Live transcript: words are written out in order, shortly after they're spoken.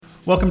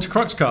Welcome to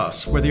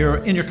Cruxcast. Whether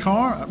you're in your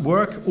car, at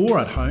work, or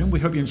at home,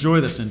 we hope you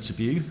enjoy this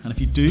interview. And if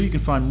you do, you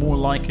can find more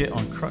like it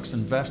on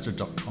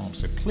cruxinvestor.com.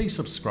 So please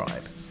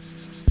subscribe.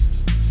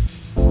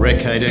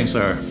 Rick, how are you doing,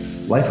 sir?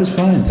 Life is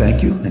fine,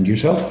 thank you. And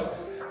yourself?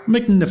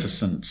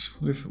 Magnificent.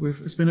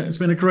 It's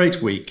been a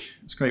great week.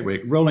 It's a great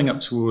week. Rolling up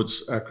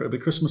towards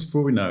Christmas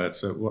before we know it.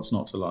 So what's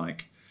not to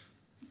like?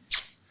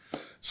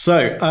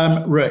 So,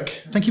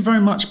 Rick, thank you very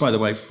much, by the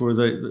way, for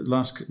the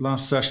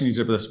last session you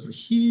did with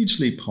us.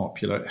 Hugely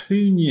popular.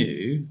 Who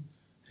knew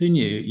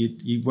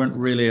you weren't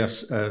really a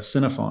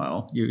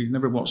cinephile? You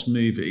never watched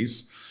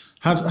movies.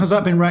 Has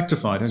that been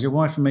rectified? Has your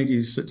wife made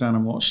you sit down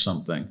and watch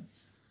something?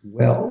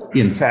 Well,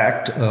 in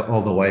fact,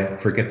 although I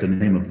forget the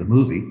name of the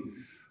movie,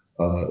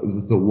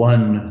 the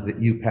one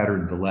that you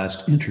patterned the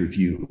last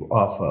interview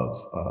off of,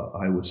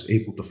 I was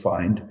able to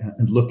find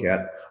and look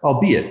at,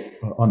 albeit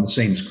on the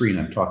same screen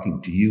I'm talking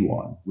to you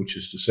on, which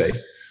is to say,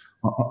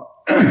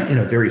 in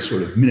a very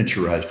sort of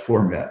miniaturized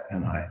format.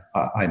 And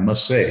I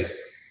must say,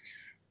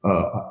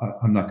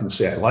 I'm not going to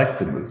say I liked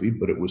the movie,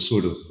 but it was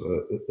sort of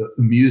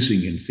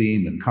amusing in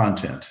theme and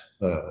content.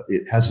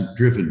 It hasn't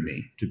driven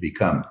me to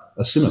become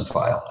a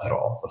cinephile at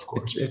all, of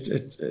course. It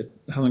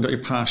hasn't got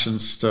your passion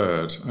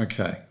stirred.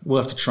 Okay,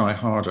 we'll have to try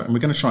harder, and we're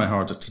going to try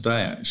harder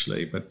today,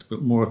 actually. But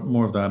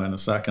more of that in a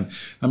second.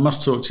 I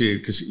must talk to you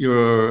because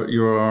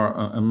you're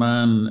a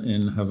man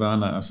in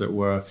Havana, as it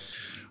were.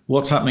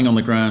 What's happening on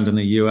the ground in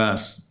the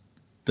US?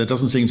 There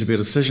doesn't seem to be a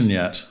decision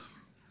yet.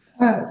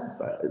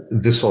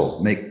 This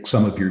will make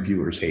some of your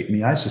viewers hate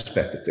me. I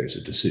suspect that there's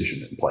a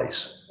decision in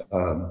place.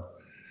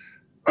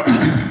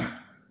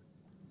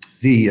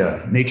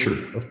 The nature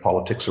of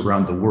politics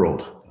around the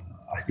world,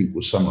 I think,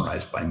 was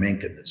summarized by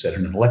Mencken that said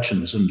an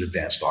election is an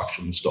advanced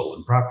auction of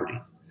stolen property.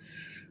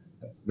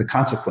 The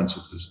consequence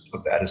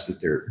of that is that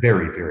they're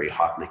very, very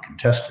hotly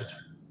contested.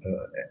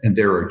 And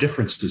there are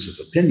differences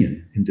of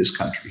opinion in this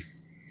country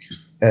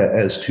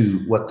as to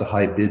what the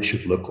high bid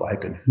should look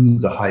like and who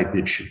the high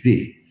bid should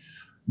be.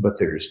 But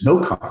there's no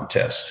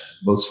contest.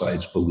 Both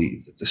sides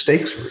believe that the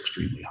stakes are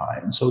extremely high,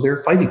 and so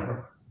they're fighting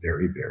them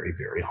very, very,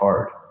 very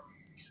hard.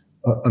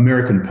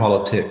 American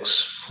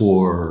politics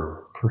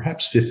for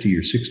perhaps 50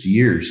 or 60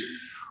 years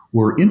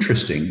were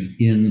interesting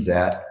in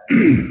that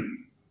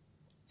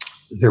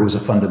there was a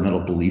fundamental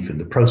belief in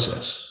the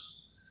process.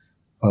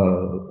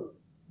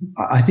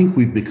 I think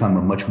we've become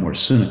a much more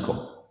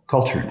cynical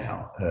culture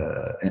now,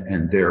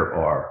 and there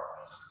are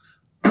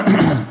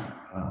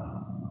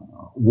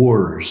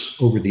wars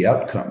over the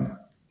outcome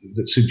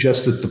that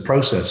suggest that the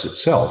process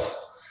itself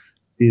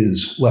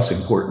is less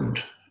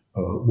important.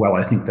 While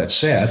I think that's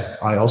sad,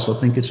 I also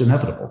think it's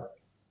inevitable.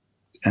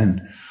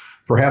 And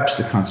perhaps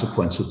the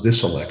consequence of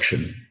this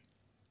election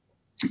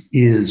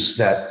is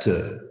that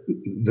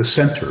the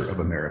center of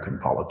American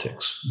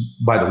politics,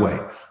 by the way,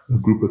 a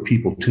group of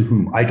people to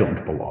whom I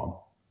don't belong,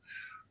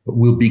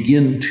 will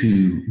begin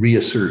to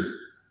reassert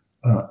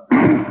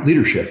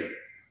leadership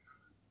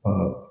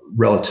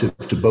relative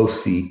to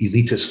both the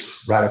elitist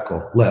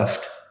radical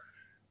left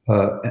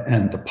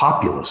and the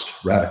populist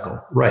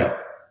radical right.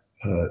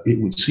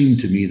 It would seem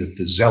to me that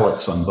the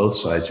zealots on both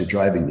sides are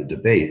driving the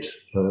debate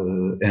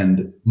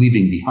and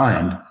leaving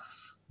behind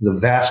the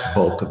vast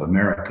bulk of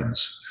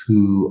Americans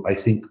who I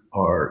think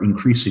are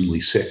increasingly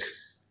sick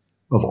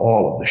of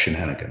all of the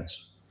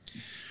shenanigans.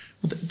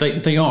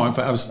 They are. In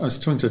fact, I was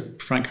talking to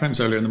Frank Holmes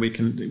earlier in the week,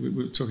 and we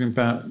were talking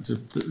about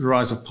the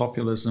rise of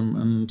populism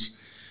and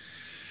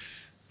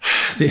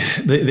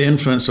the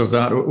influence of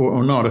that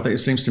or not. I think it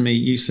seems to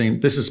me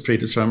this is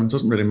predetermined. It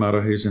doesn't really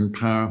matter who's in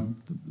power.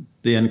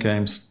 The end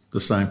game's the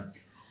same.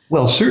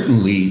 Well,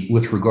 certainly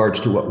with regards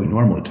to what we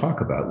normally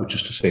talk about, which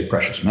is to say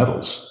precious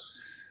metals,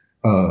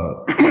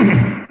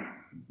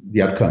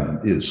 the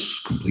outcome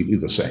is completely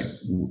the same.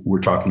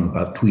 We're talking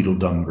about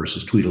Tweedledum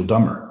versus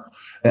Tweedledummer,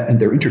 and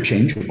they're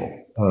interchangeable.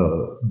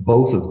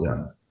 Both of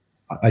them.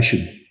 I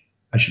should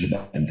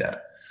amend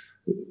that.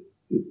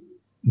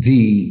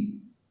 The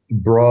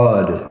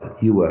broad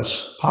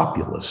U.S.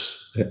 populace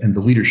and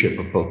the leadership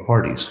of both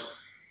parties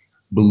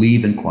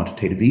believe in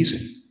quantitative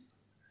easing.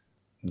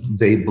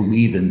 They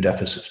believe in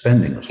deficit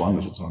spending as long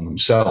as it's on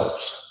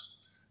themselves.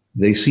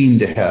 They seem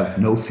to have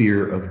no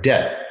fear of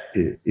debt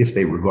if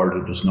they regard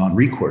it as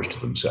non-recourse to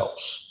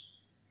themselves.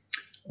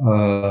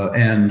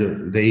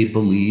 And they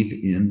believe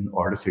in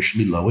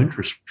artificially low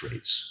interest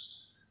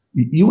rates.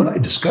 You and I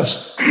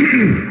discussed,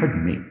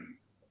 pardon me,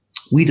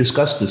 we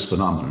discussed this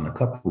phenomenon a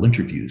couple of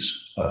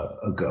interviews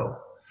ago.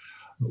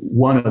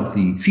 One of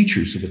the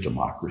features of a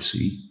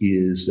democracy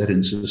is that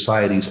in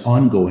society's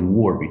ongoing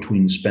war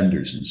between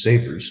spenders and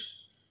savers,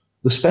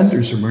 the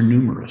spenders are more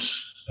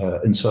numerous.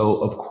 And so,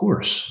 of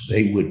course,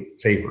 they would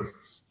favor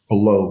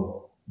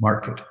below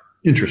market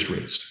interest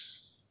rates.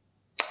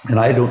 And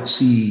I don't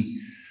see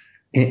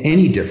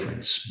any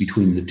difference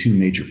between the two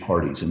major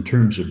parties in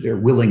terms of their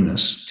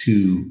willingness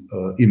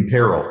to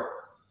imperil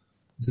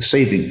the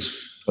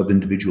savings of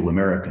individual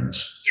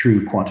Americans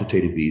through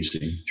quantitative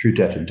easing, through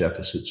debt and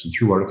deficits, and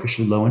through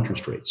artificially low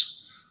interest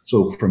rates.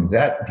 So from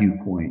that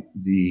viewpoint,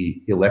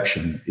 the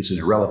election is an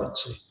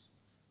irrelevancy.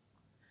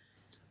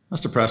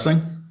 That's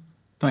depressing.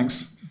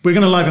 Thanks. We're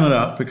going to liven it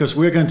up because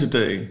we're going to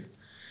do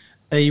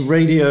a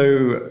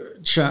radio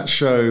chat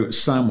show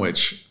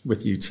sandwich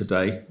with you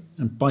today.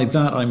 And by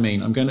that, I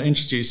mean, I'm going to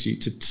introduce you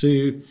to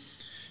two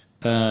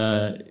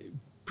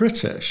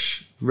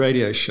British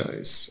radio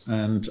shows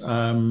and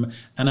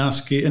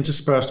ask you,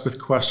 interspersed with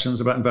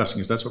questions about investing,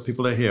 because that's what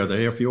people are here.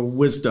 They're here for your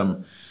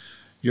wisdom,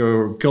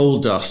 your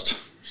gold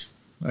dust.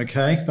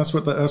 Okay, that's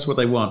what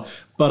they want.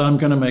 But I'm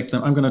going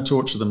to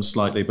torture them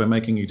slightly by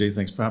making you do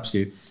things perhaps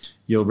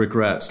you'll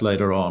regret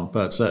later on.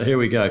 But here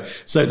we go.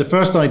 So the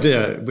first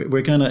idea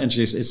we're going to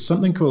introduce is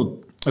something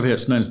called, over here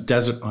it's known as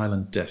Desert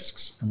Island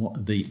Discs. And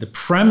what the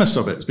premise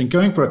of it, it's been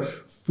going for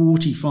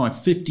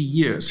 45, 50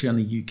 years here in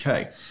the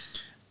UK.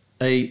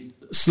 A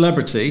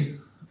celebrity,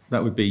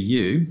 that would be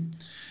you,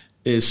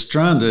 is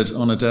stranded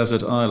on a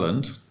desert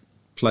island,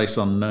 place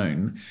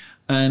unknown,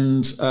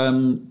 and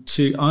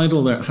to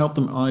help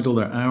them idle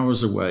their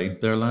hours away,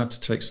 they're allowed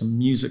to take some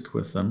music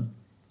with them,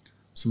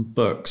 some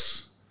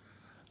books,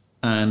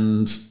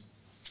 and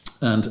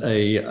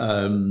a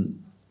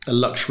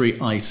luxury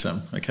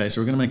item. Okay, so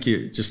we're going to make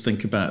you just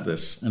think about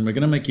this, and we're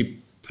going to make you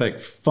pick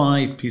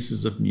 5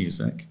 pieces of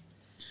music.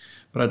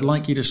 But I'd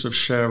like you to sort of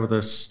share with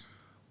us,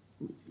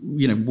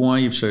 why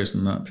you've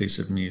chosen that piece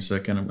of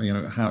music,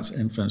 and how it's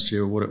influenced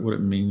you, or what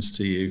it means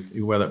to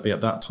you, whether it be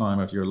at that time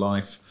of your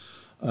life,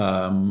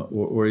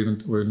 or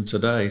even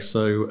today.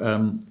 So,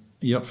 are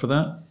you up for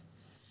that?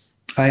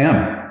 I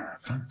am.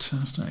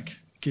 Fantastic.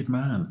 Good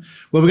man.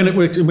 Well,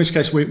 in which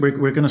case we're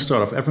going to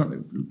start off.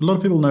 A lot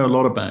of people know a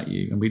lot about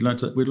you, and we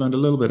learned a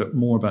little bit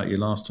more about you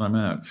last time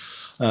out,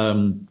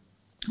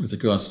 with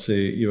regards to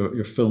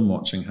your film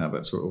watching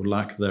habits or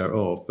lack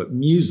thereof. But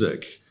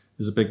music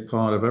is a big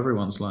part of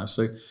everyone's life.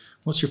 So,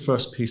 what's your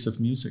first piece of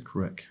music,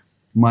 Rick?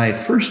 My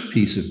first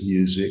piece of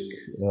music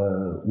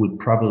would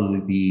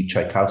probably be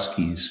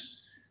Tchaikovsky's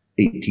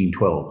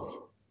 1812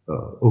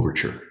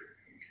 overture.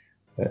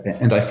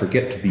 And I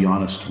forget, to be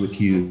honest with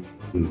you,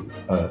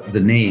 the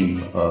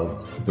name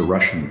of the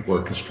Russian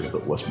orchestra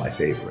that was my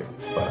favorite,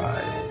 but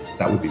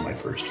that would be my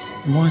first.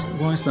 And why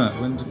is that?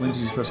 When did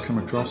you first come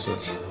across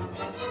it?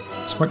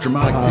 It's quite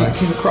dramatic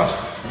piece.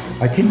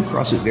 I came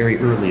across it very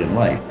early in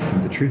life,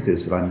 and the truth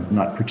is that I'm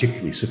not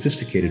particularly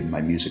sophisticated in my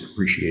music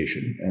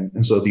appreciation,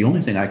 and so the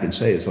only thing I can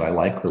say is that I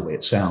like the way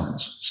it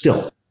sounds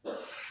still.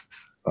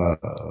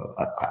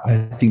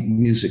 I think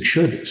music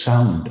should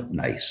sound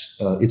nice.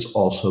 It's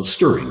also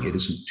stirring. It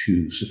isn't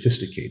too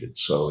sophisticated.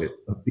 So it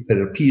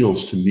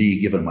appeals to me,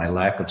 given my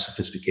lack of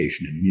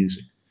sophistication in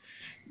music.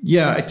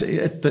 Yeah,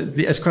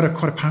 it's quite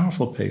a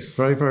powerful piece,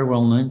 very, very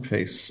well-known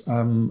piece.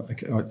 I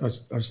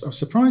was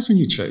surprised when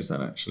you chose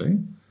that, actually.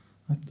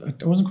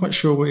 I wasn't quite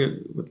sure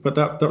but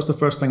that was the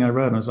first thing I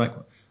read, and I was like,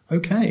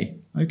 okay.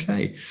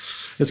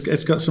 It's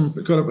got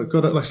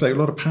like I say, a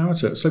lot of power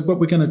to it. So what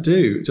we're going to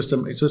do,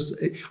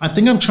 I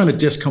think I'm trying to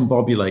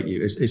discombobulate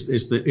you.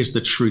 Is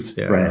the truth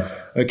here? Right.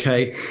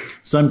 Okay.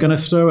 So I'm going to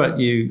throw at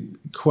you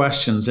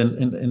questions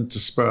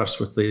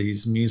interspersed with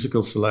these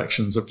musical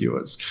selections of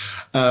yours,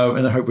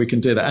 and I hope we can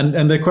do that.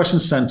 And the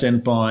questions sent in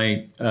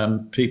by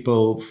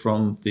people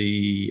from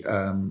the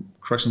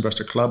Crux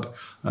Investor Club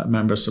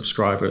members,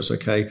 subscribers.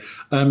 Okay.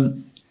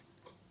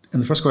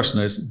 And the first question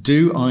is,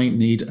 do I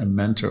need a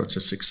mentor to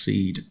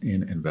succeed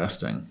in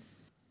investing?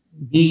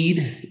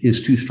 Need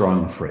is too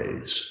strong a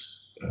phrase,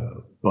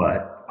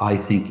 but I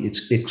think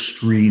it's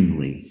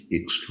extremely,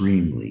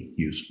 extremely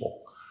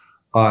useful.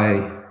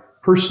 I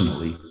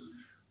personally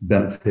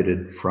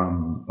benefited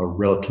from a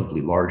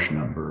relatively large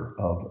number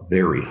of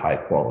very high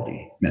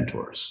quality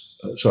mentors.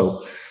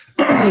 So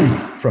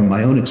from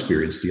my own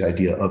experience, the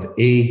idea of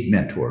a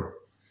mentor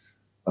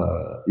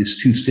is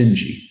too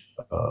stingy.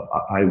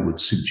 I would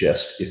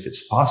suggest, if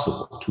it's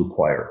possible, to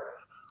acquire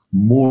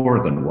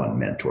more than one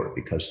mentor,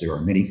 because there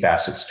are many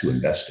facets to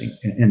investing,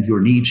 and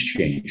your needs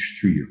change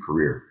through your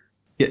career.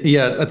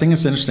 Yeah, I think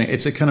it's interesting.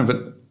 It's a kind of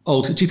an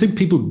old. Do you think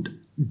people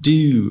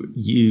do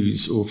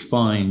use or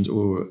find,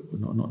 or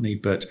not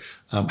need, but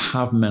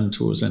have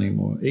mentors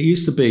anymore? It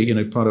used to be,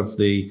 part of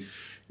the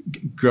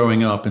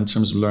growing up in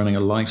terms of learning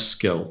a life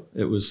skill.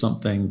 It was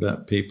something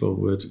that people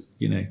would,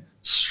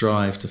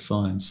 strive to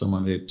find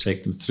someone who'd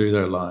take them through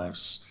their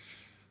lives.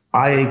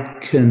 I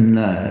can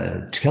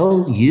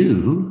tell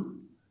you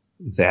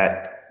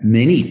that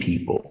many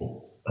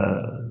people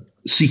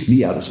seek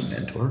me out as a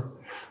mentor,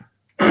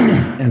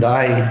 and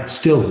I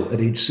still, at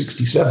age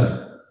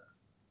 67,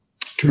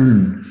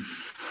 turn,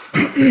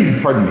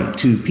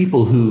 to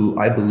people who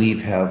I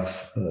believe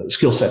have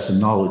skill sets and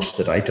knowledge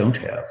that I don't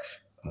have.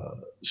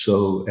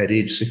 So at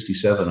age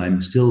 67,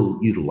 I'm still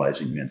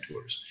utilizing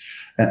mentors.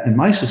 And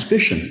my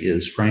suspicion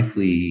is,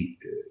 frankly,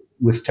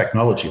 with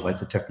technology, like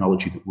the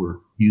technology that we're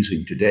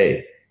using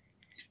today,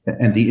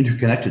 and the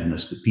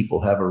interconnectedness that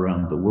people have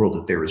around the world,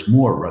 that there is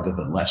more rather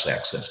than less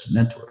access to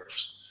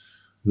mentors.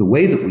 The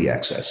way that we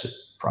access it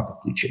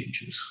probably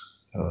changes.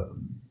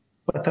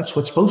 But that's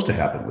what's supposed to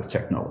happen with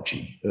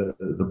technology.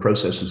 The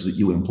processes that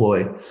you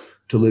employ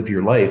to live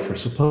your life are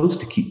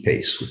supposed to keep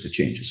pace with the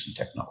changes in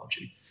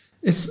technology.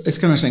 It's kind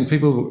of interesting.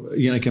 People,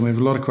 again, we have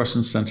a lot of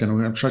questions sent in,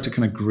 and I've tried to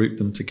kind of group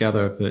them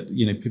together. But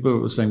people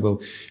were saying,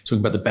 well, talking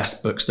about the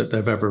best books that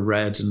they've ever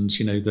read, and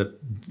that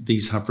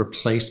these have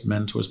replaced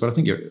mentors. But I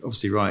think you're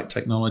obviously right.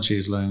 Technology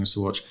is allowing us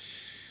to watch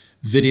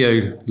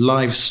video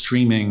live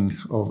streaming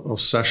of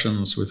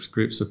sessions with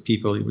groups of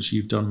people, which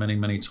you've done many,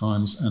 many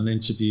times, and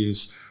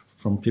interviews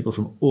from people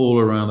from all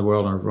around the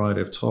world on a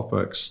variety of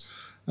topics.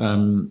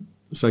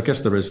 So I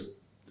guess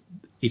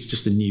it's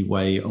just a new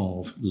way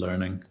of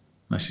learning.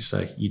 As you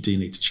say, you do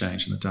need to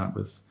change and adapt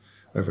with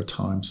over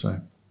time. So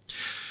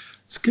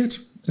it's good.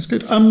 It's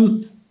good.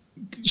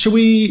 Should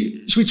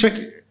we check?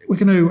 We're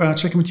going to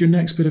check in with your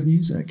next bit of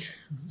music.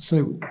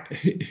 So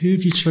who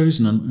have you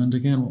chosen, and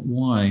again,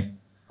 why?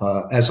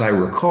 As I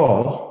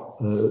recall,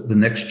 the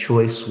next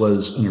choice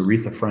was an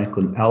Aretha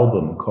Franklin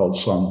album called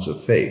Songs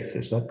of Faith.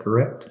 Is that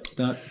correct?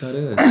 That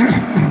is.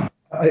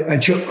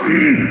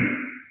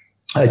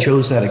 I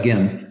chose that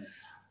again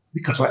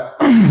because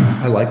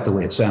I like the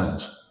way it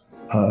sounds.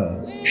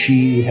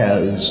 She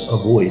has a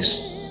voice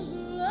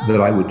that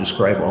I would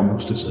describe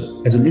almost as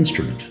an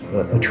instrument,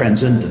 a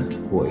transcendent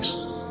voice.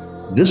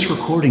 This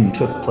recording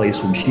took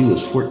place when she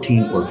was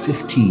 14 or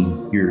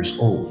 15 years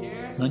old.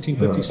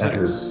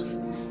 1956.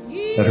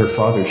 At her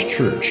father's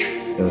church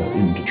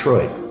in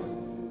Detroit.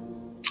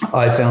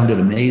 I found it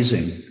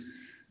amazing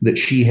that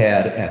she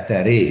had, at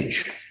that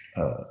age,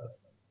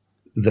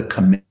 the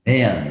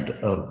command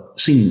of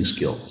singing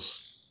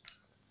skills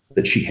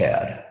that she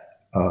had.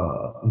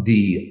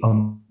 The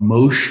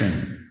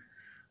emotion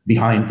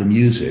behind the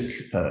music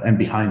and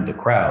behind the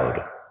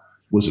crowd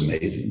was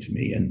amazing to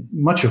me. And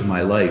much of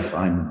my life,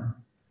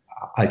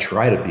 I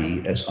try to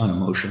be as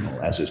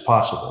unemotional as is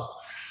possible.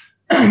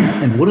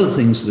 And one of the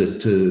things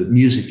that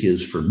music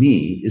is for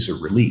me is a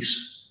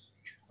release.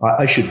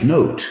 I should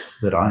note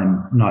that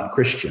I'm not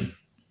Christian,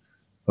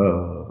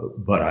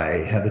 but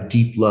I have a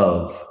deep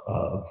love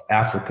of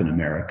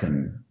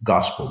African-American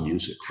gospel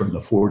music from the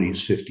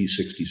 40s, 50s,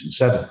 60s, and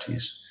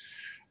 70s.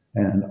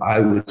 And I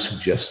would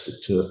suggest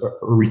that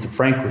Aretha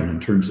Franklin,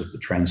 in terms of the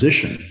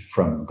transition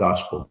from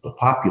gospel to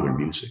popular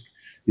music,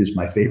 is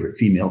my favorite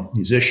female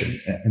musician.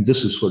 And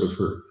this is sort of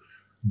her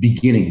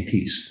beginning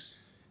piece.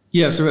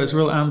 Yeah, so it's a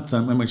real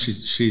anthem. I mean,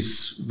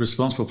 she's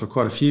responsible for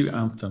quite a few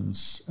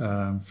anthems,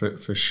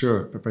 for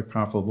sure. A very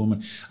powerful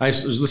woman. I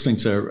was listening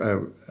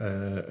to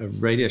a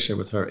radio show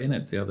with her in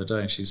it the other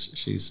day, and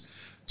she's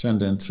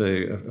turned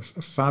into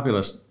a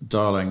fabulous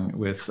darling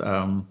with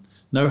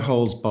no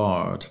holds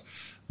barred.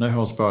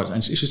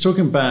 And she's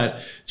talking about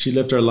she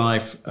lived her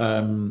life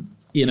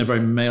in a very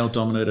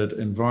male-dominated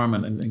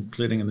environment,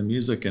 including in the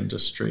music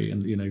industry,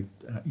 and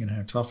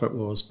how tough it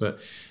was. But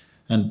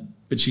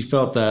she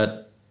felt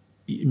that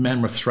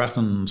men were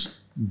threatened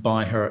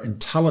by her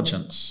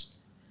intelligence,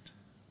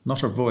 not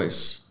her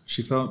voice.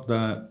 She felt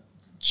that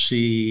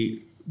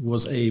she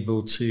was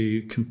able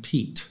to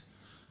compete.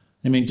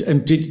 I mean,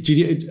 did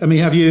you? I mean,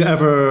 have you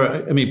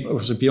ever? I mean,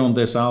 obviously beyond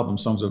this album,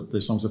 Songs of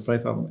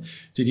Faith album,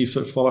 did you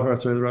follow her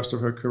through the rest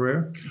of her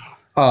career?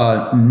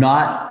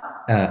 Not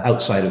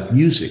outside of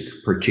music,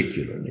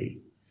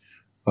 particularly.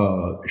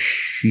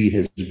 She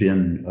has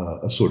been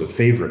a sort of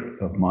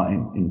favorite of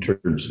mine in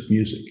terms of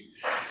music.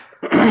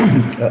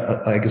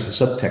 I guess the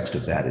subtext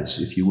of that is,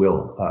 if you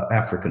will,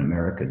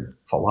 African-American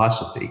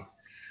philosophy.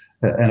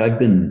 And I've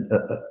been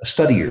a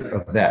studier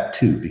of that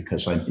too,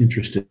 because I'm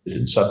interested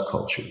in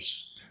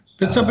subcultures.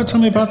 But tell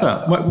me about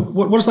that.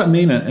 What does that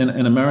mean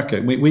in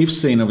America? We've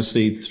seen,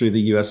 obviously, through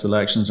the US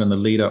elections and the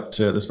lead up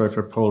to this very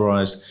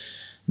polarized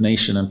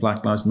nation and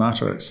Black Lives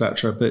Matter,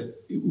 etc. But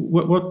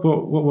what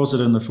was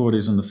it in the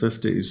 40s and the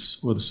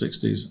 50s or the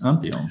 60s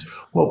and beyond?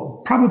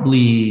 Well,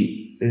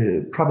 probably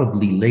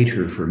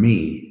later for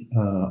me.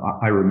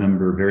 I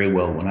remember very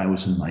well when I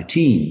was in my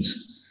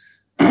teens,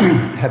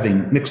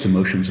 having mixed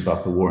emotions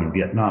about the war in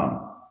Vietnam,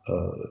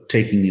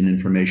 taking in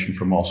information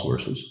from all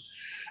sources.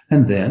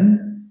 And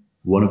then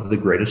one of the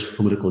greatest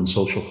political and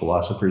social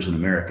philosophers in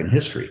American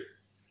history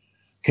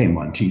came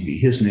on TV.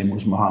 His name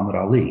was Muhammad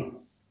Ali.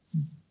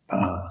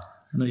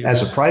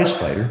 As a prize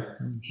fighter,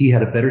 he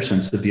had a better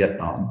sense of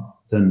Vietnam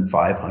than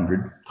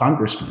 500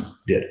 congressmen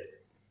did.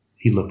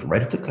 He looked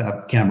right at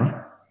the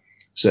camera,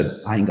 said,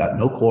 "I ain't got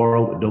no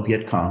quarrel with no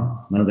Viet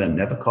Cong. None of them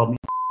never called me."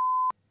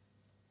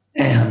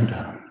 And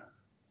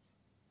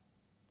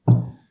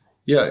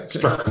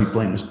struck me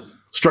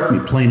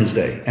plain as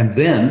day. And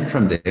then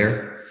from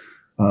there,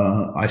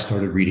 I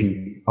started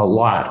reading a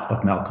lot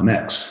of Malcolm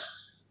X,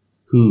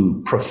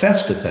 who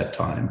professed at that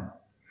time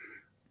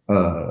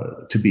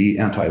to be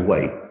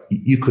anti-white.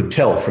 You could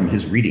tell from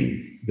his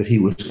reading that he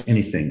was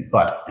anything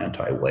but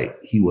anti-white.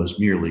 He was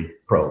merely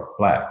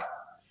pro-Black.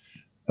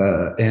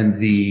 And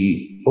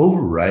the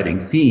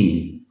overriding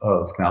theme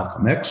of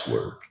Malcolm X's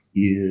work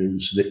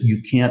is that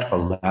you can't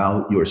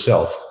allow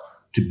yourself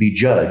to be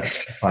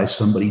judged by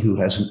somebody who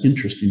has an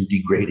interest in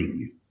degrading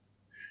you.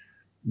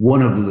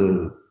 One of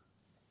the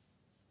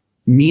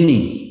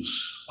meanings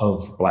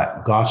of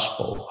Black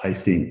gospel, I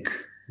think,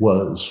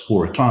 was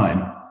for a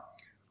time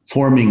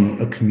forming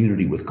a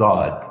community with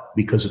God,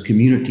 because a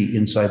community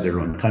inside their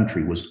own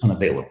country was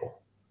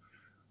unavailable.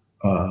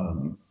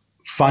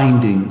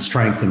 finding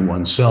strength in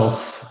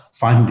oneself,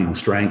 finding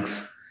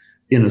strength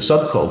in a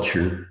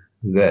subculture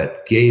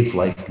that gave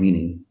life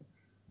meaning,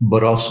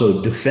 but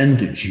also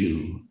defended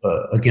you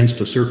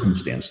against a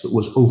circumstance that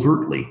was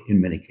overtly,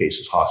 in many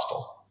cases,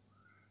 hostile,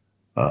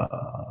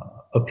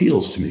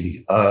 appeals to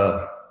me.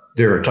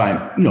 There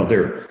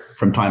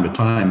from time to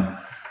time,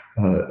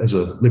 as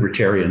a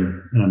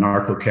libertarian and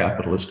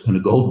anarcho-capitalist and a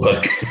gold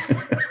bug,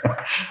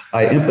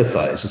 I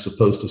empathize as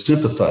opposed to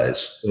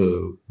sympathize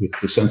with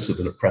the sense of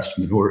an oppressed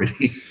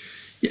minority.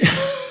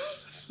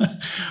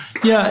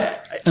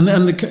 Yeah, and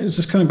it's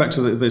just coming back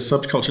to the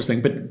subculture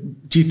thing.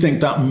 But do you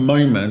think that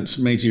moment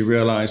made you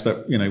realize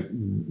that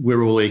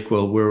we're all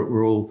equal,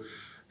 we're all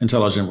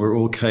intelligent, we're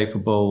all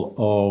capable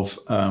of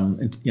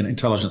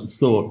intelligent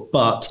thought,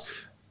 but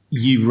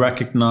you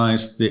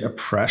recognize the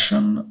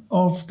oppression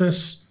of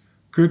this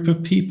group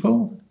of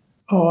people?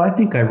 Oh, I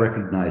think I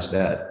recognized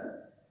that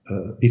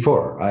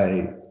before.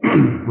 I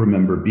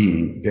remember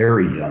being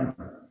very young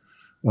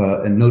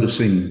and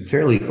noticing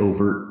fairly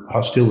overt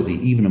hostility,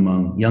 even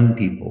among young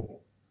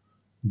people,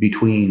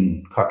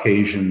 between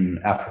Caucasian,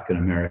 African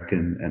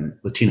American, and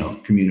Latino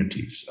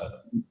communities.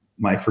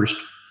 My first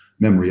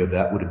memory of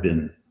that would have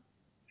been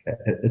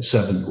at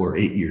 7 or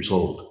 8 years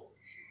old.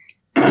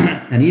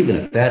 And even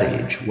at that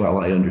age, while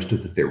I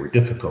understood that there were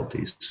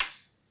difficulties,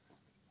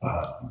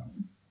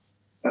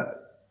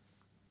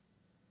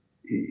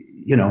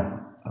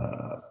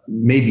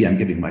 maybe I'm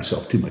giving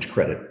myself too much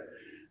credit,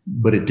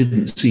 but it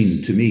didn't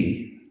seem to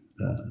me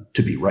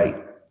to be right.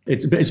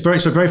 It's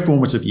very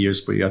formative years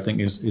for you, I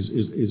think,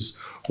 is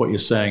what you're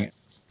saying.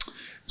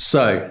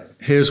 So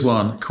here's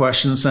one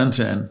question sent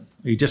in.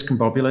 Are you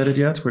discombobulated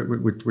yet?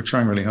 We're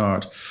trying really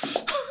hard.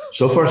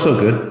 So far, so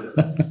good.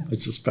 I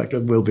suspect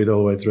it will be the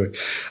whole way through.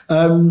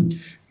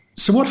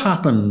 So what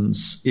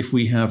happens if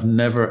we have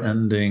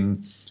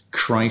never-ending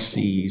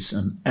crises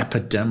and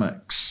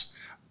epidemics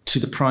to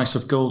the price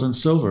of gold and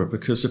silver?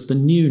 Because if the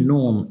new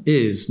norm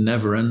is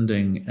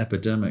never-ending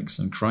epidemics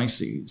and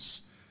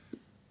crises,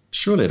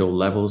 surely it all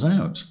levels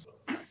out.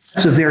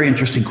 That's a very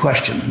interesting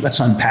question. Let's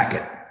unpack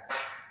it.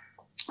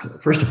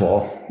 First of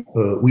all,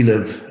 we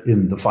live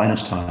in the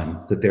finest time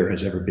that there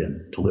has ever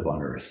been to live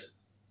on Earth.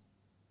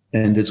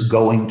 And it's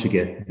going to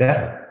get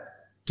better.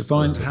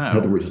 Defined how? In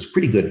other words, it's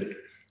pretty good.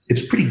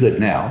 It's pretty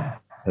good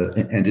now,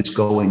 and it's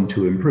going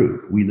to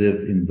improve. We live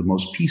in the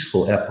most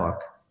peaceful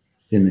epoch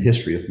in the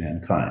history of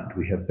mankind.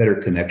 We have better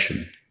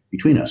connection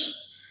between us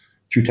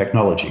through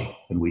technology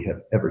than we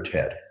have ever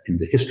had in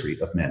the history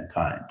of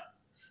mankind.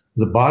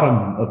 The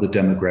bottom of the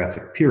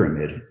demographic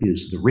pyramid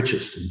is the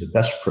richest and the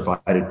best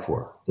provided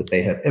for that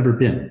they have ever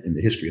been in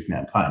the history of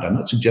mankind. I'm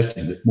not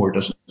suggesting that more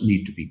doesn't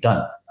need to be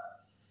done.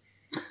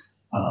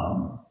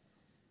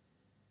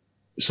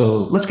 So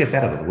let's get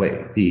that out of the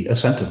way. The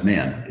ascent of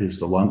man is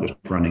the longest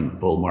running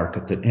bull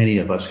market that any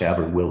of us have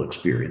or will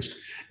experience,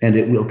 and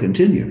it will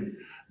continue.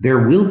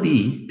 There will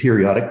be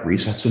periodic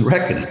resets and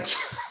reckonings.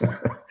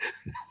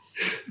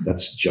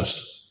 That's just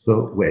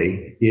the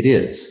way it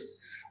is.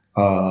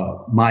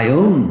 My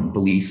own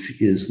belief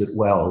is that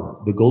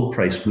while the gold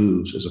price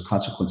moves as a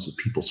consequence of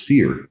people's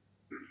fear,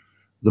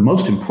 the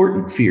most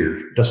important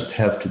fear doesn't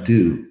have to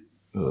do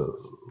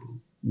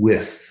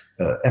with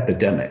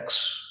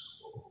epidemics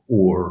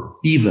or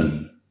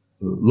even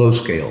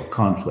low-scale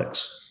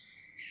conflicts.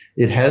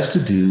 It has to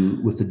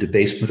do with the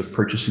debasement of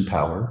purchasing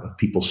power of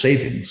people's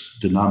savings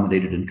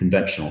denominated in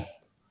conventional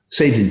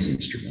savings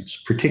instruments,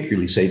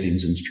 particularly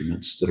savings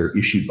instruments that are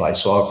issued by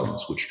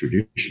sovereigns, which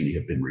traditionally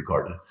have been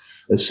regarded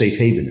as safe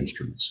haven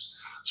instruments.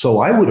 So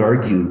I would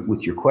argue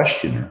with your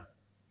questioner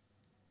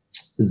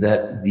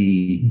that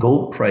the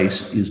gold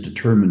price is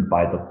determined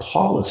by the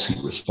policy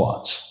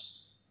response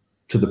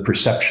to the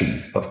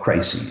perception of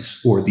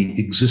crises or the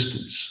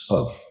existence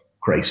of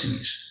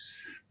crises.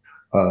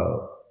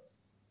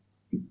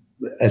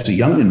 As a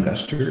young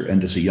investor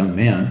and as a young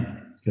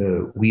man,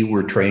 we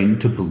were trained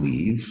to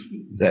believe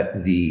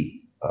that the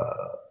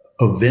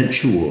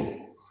eventual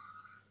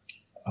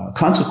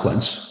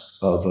consequence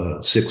of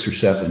a 6 or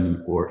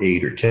 7 or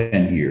 8 or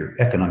 10 year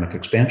economic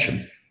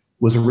expansion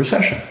was a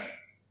recession.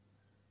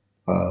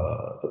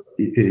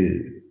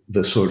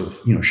 The sort of,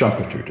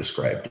 Schumpeter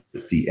described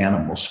it, the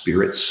animal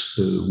spirits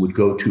would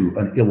go to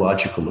an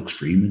illogical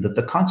extreme, and that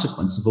the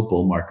consequence of a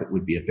bull market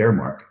would be a bear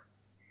market.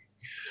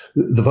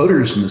 The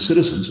voters and the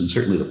citizens, and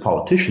certainly the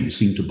politicians,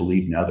 seem to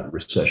believe now that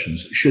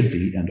recessions should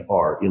be and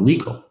are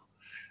illegal.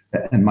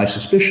 And my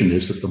suspicion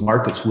is that the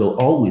markets will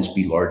always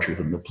be larger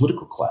than the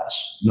political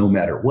class, no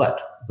matter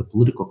what. The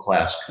political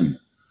class can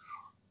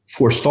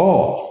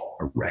forestall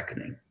a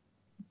reckoning,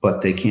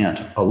 but they can't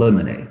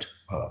eliminate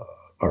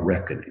a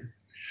reckoning.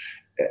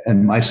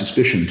 And my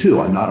suspicion too,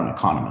 I'm not an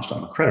economist,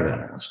 I'm a credit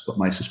analyst, but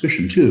my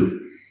suspicion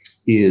too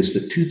is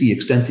that to the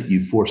extent that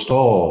you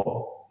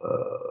forestall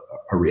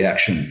a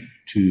reaction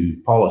to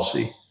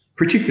policy,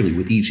 particularly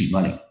with easy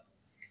money,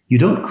 you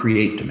don't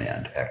create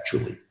demand,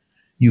 actually.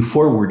 You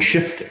forward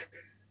shift it.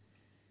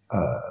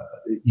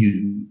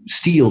 you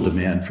steal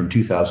demand from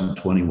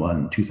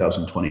 2021,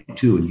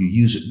 2022, and you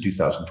use it in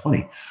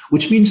 2020,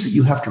 which means that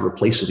you have to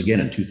replace it again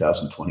in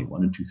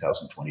 2021 and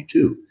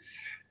 2022.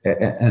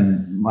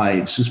 And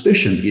my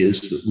suspicion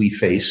is that we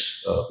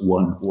face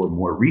one or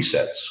more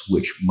resets,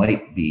 which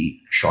might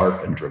be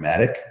sharp and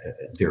dramatic,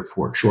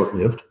 therefore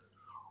short-lived,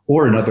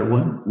 or another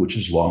one which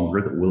is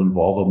longer that will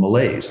involve a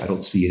malaise. I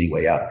don't see any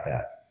way out of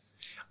that.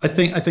 I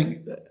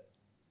think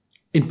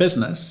in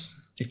business,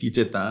 if you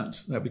did that,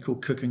 that'd be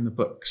called cooking the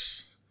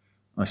books,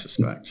 I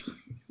suspect.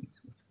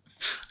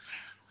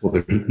 Well,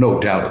 there's no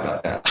doubt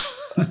about that.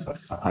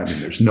 I mean,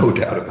 there's no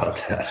doubt about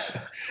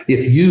that.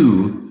 If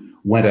you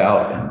went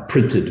out and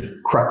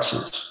printed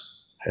Cruxes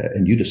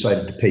and you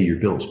decided to pay your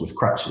bills with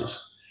Cruxes,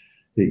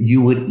 that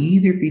you would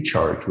either be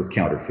charged with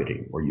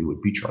counterfeiting or you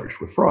would be charged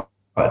with fraud,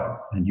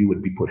 and you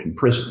would be put in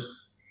prison.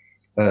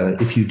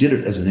 If you did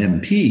it as an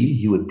MP,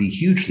 you would be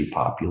hugely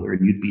popular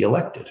and you'd be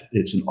elected.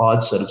 It's an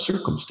odd set of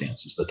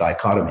circumstances, the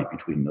dichotomy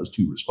between those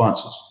two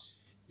responses.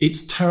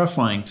 It's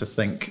terrifying to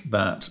think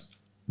that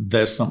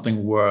there's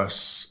something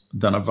worse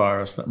than a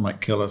virus that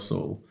might kill us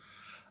all,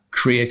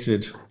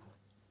 created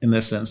in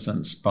this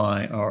instance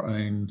by our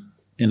own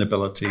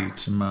inability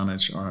to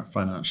manage our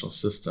financial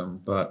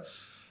system. But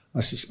I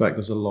suspect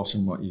there's a lot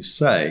in what you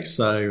say.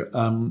 So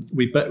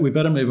we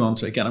better move on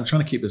to, again, I'm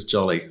trying to keep this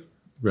jolly.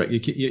 Right,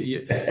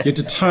 you're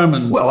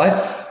determined. Well, I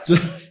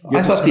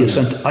thought the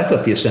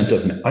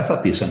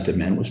Ascent of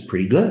Man was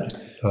pretty good.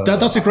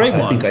 That's a great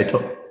one. I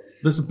think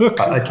there's a book.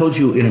 I told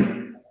you in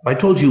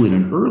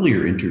an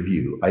earlier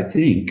interview. I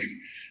think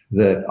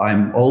that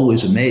I'm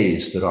always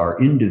amazed that our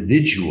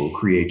individual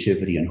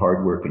creativity and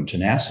hard work and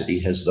tenacity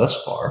has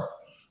thus far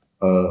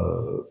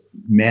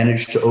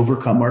managed to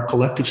overcome our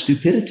collective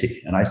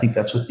stupidity. And I think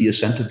that's what the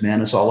Ascent of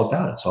Man is all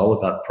about. It's all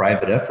about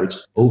private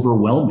efforts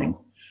overwhelming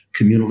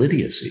communal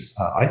idiocy.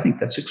 I think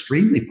that's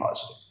extremely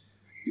positive.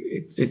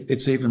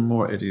 It's even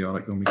more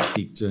idiotic when we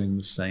keep doing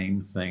the same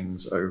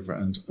things over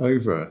and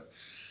over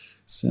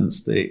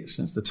since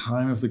the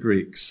time of the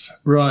Greeks.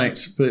 Right,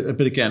 but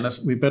again,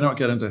 we better not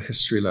get into a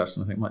history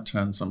lesson. I think it might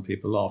turn some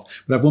people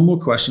off. But I have one more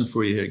question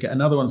for you here. Get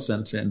another one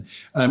sent in,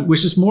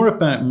 which is more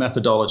about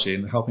methodology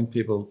and helping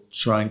people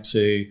trying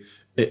to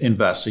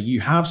invest. So you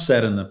have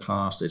said in the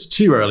past it's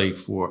too early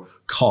for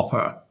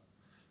copper.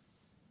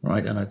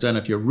 Right, and I don't know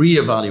if you're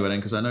reevaluating,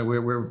 because I know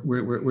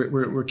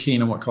we're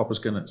keen on what copper's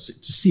going to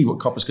see what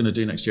copper's going to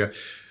do next year.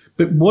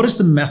 But what is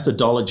the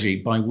methodology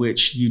by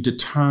which you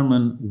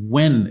determine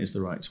when is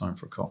the right time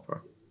for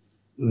copper?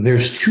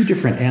 There's two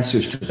different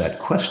answers to that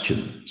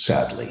question.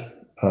 Sadly,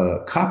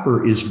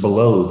 copper is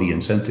below the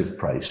incentive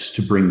price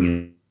to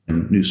bring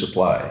in new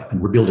supply,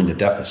 and we're building a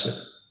deficit.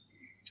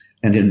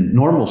 And in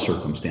normal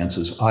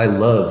circumstances, I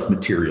love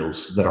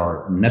materials that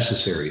are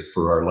necessary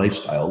for our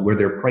lifestyle where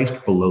they're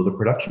priced below the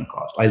production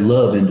cost. I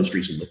love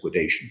industries in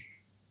liquidation,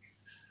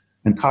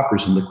 and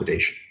copper's in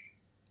liquidation.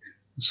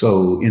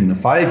 So in the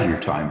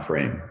 5-year time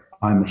frame,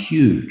 I'm a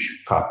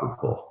huge copper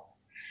bull.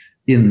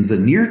 In the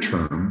near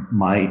term,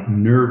 my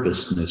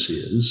nervousness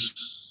is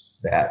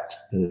that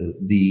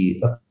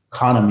the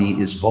economy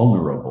is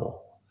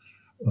vulnerable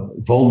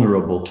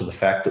to the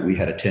fact that we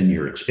had a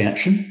 10-year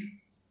expansion,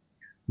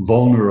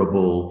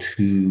 vulnerable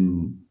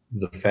to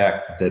the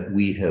fact that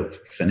we have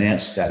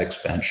financed that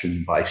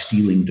expansion by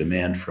stealing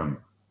demand from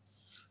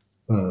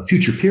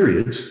future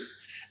periods,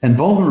 and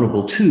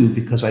vulnerable too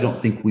because I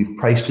don't think we've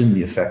priced in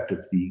the effect of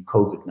the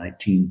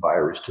COVID-19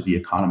 virus to the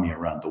economy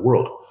around the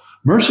world.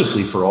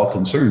 Mercifully for all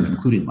concerned,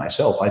 including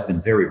myself, I've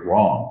been very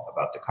wrong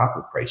about the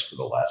copper price for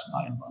the last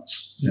 9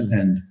 months. Mm-hmm.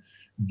 And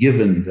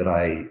given that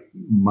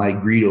my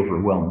greed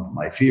overwhelmed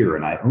my fear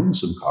and I own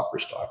some copper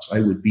stocks,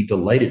 I would be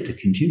delighted to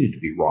continue to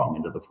be wrong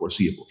into the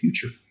foreseeable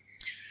future.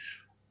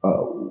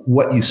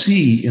 What you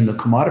see in the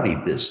commodity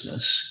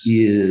business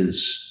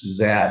is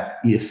that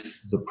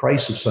if the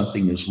price of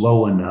something is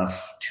low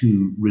enough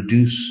to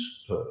reduce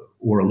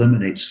or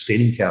eliminate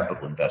sustaining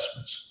capital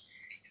investments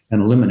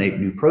and eliminate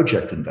new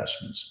project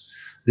investments,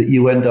 that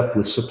you end up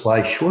with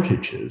supply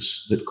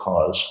shortages that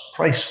cause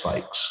price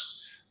spikes.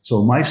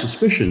 So my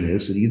suspicion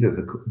is that either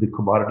the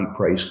commodity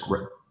price,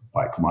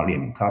 by commodity I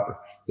mean copper,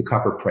 the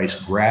copper price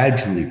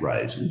gradually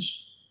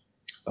rises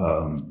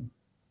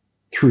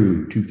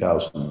through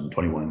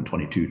 2021,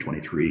 22,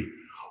 23,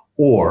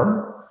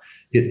 or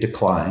it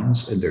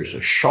declines and there's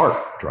a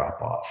sharp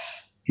drop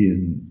off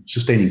in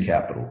sustaining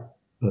capital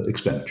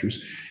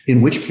expenditures,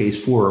 in which case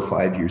 4 or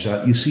 5 years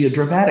out, you see a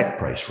dramatic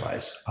price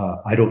rise.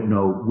 I don't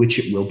know which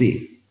it will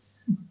be.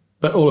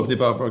 But all of the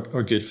above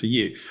are good for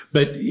you.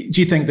 But do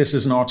you think this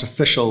is an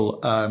artificial,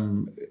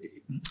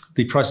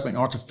 the price being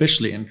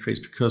artificially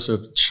increased because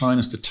of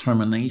China's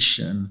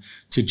determination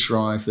to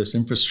drive this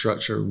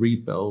infrastructure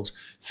rebuild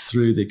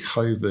through the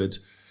COVID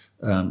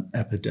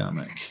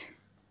epidemic?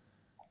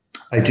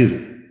 I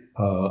do.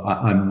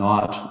 I'm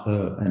not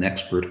an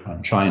expert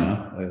on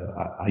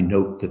China. I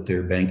note that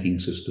their banking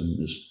system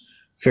is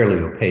fairly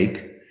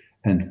opaque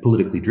and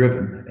politically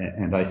driven.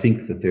 And I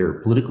think that their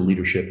political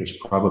leadership has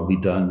probably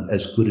done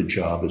as good a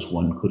job as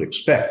one could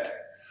expect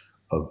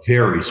a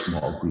very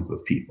small group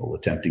of people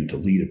attempting to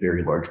lead a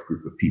very large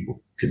group of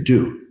people can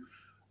do.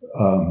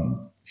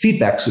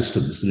 Feedback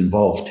systems that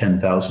involve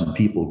 10,000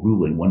 people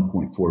ruling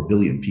 1.4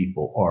 billion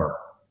people are,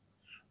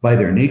 by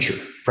their nature,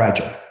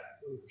 fragile.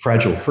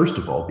 Fragile, first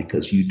of all,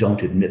 because you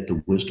don't admit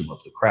the wisdom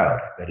of the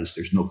crowd. That is,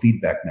 there's no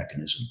feedback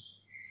mechanism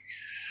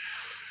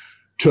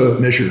to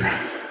measure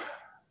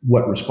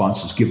what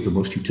responses give the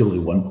most utility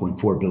to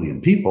 1.4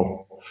 billion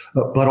people,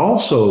 but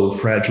also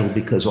fragile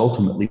because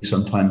ultimately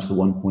sometimes the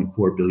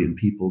 1.4 billion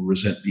people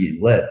resent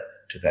being led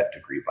to that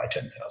degree by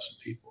 10,000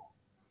 people.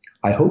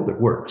 I hope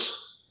it works.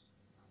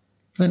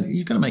 Then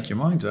you've got to make your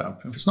mind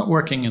up. If it's not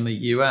working in the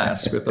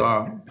US with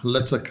our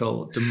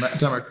political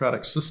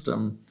democratic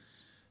system,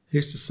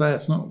 who's to say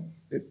it's not,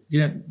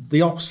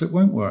 the opposite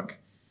won't work?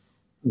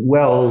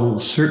 Well,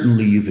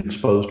 certainly you've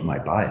exposed my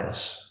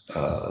bias.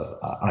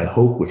 I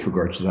hope with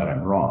regards to that,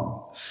 I'm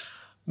wrong.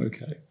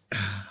 Okay.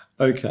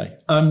 I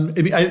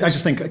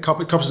just think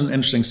copper's an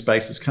interesting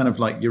space. It's kind of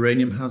like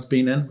uranium has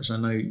been in, which I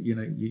know,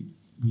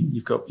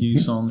 you've got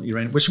views on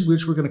uranium, which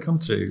we're going to come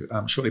to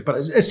shortly. But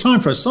it's time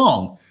for a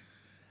song.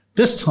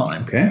 This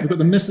time, We've got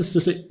the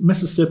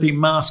Mississippi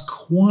Mass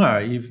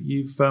Choir.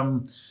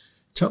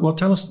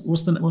 Tell us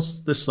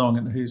what's this song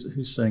and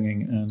who's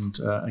singing, and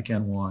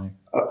again why?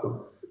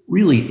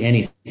 Really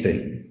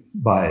anything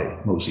by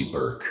Mosey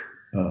Burke,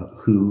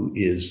 who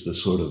is the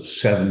sort of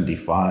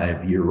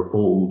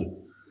 75-year-old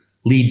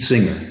lead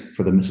singer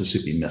for the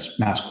Mississippi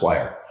Mass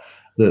Choir.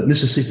 The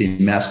Mississippi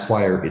Mass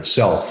Choir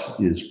itself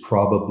is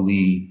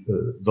probably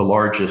the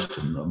largest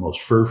and the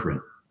most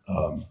fervent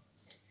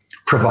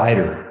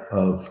provider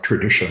of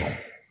traditional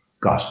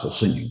gospel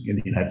singing in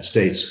the United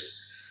States.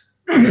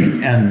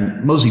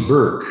 And Mosey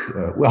Burke,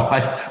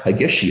 I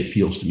guess she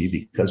appeals to me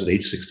because at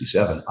age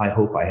 67, I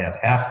hope I have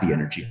half the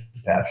energy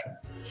and passion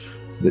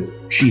that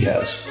she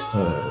has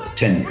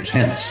 10 years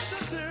hence.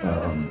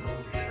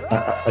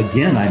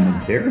 Again,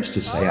 I'm embarrassed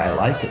to say I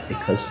like it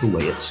because the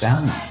way it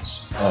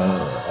sounds.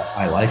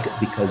 I like it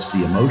because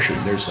the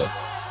emotion. There's a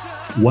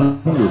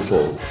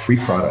wonderful free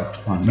product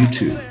on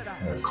YouTube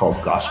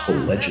called Gospel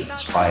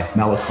Legends by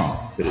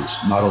Malacom that is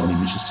not only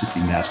Mississippi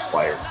Mass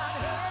Choir,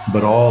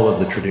 but all of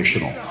the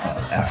traditional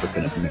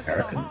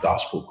African-American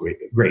gospel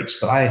greats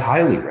that I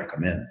highly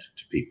recommend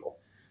to people.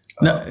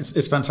 No,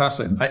 it's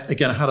fantastic. I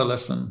had to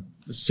listen.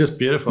 It's just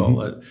beautiful.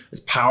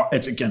 Mm-hmm.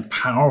 It's again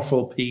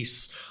powerful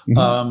piece.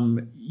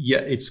 Mm-hmm.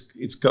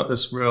 It's got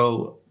this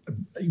real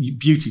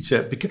beauty to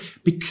it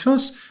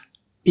because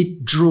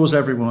it draws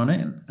everyone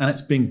in, and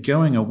it's been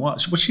going a while.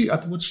 What she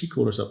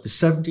called herself? The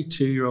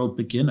 72-year-old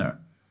beginner.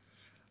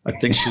 I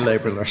think she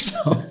labeled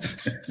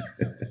herself.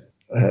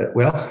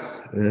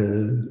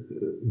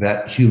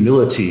 That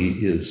humility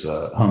is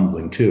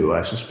humbling too.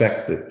 I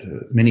suspect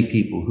that many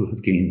people who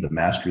have gained the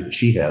mastery that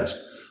she has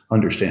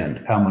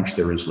understand how much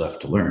there is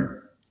left to learn.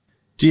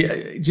 Do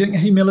you think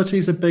humility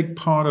is a big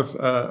part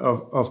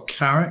of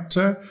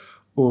character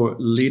or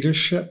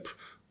leadership,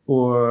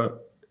 or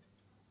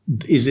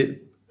is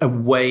it a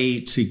way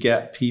to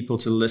get people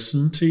to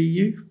listen to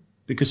you?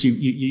 Because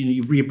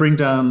you bring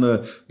down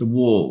the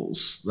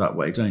walls that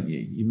way, don't you?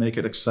 You make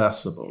it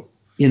accessible.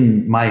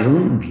 In my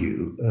own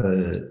view,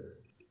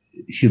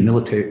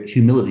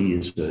 humility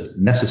is a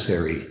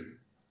necessary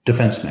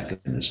defense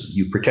mechanism.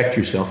 You protect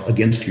yourself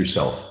against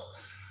yourself,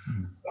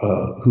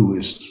 who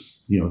is,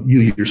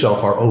 you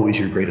yourself are always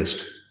your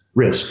greatest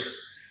risk.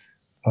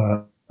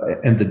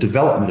 And the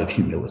development of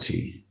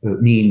humility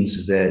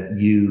means that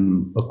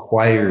you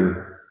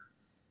acquire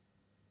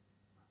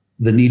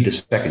the need to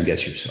second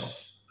guess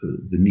yourself,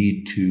 the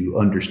need to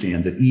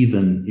understand that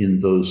even in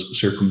those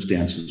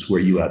circumstances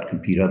where you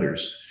outcompete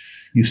others,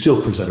 you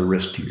still present a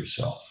risk to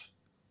yourself.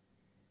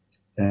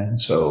 And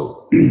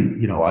so,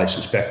 I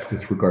suspect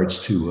with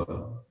regards to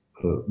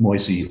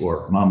Moisey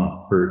or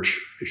Mama Birch,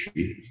 as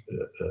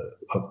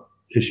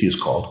she is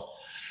called,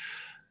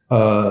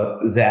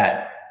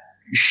 that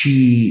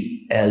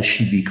she, as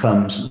she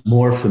becomes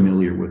more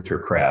familiar with her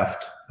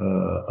craft,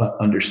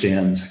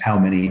 understands how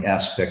many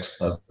aspects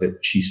of it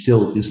she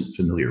still isn't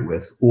familiar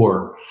with,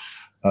 or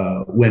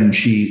when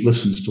she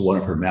listens to one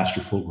of her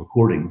masterful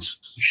recordings,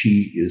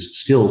 she is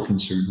still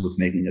concerned with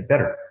making it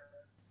better.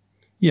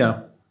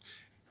 Yeah.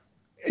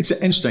 It's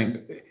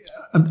interesting.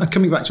 I'm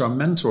coming back to our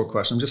mentor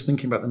question. I'm just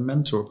thinking about the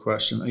mentor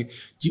question.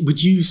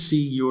 Would you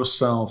see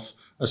yourself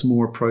as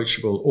more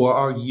approachable, or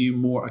are you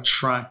more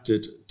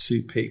attracted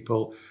to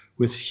people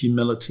with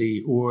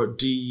humility, or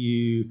do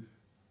you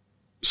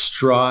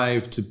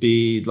strive to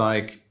be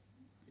like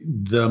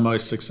the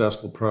most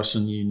successful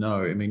person you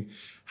know? I mean,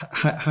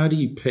 how do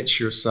you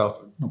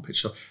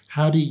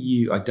how do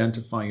you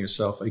identify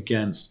yourself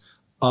against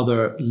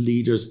other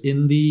leaders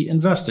in the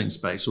investing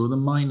space or the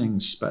mining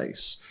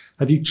space?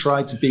 Have you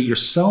tried to be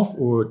yourself,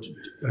 or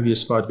have you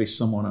aspired to be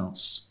someone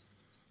else?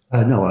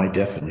 No, I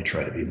definitely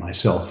try to be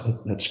myself.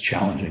 That's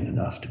challenging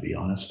enough, to be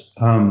honest.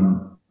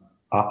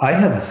 I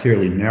have a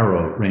fairly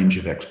narrow range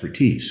of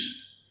expertise.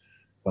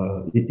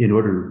 In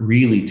order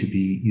really to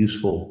be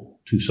useful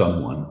to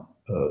someone,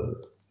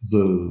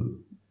 the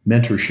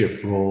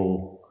mentorship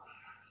role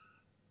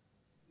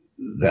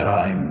that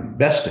I'm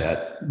best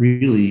at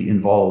really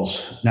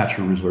involves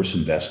natural resource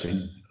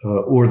investing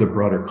or the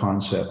broader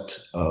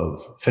concept of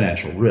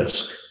financial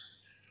risk.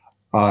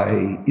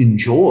 I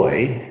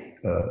enjoy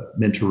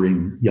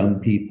mentoring young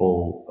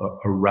people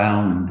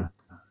around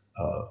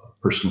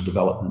personal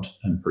development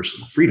and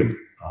personal freedom.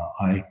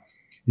 I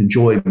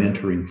enjoy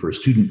mentoring for a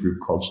student group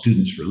called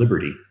Students for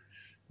Liberty,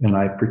 and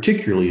I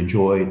particularly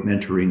enjoy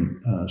mentoring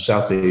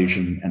South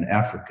Asian and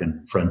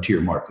African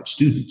frontier market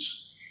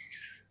students.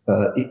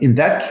 In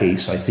that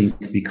case, I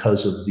think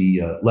because of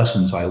the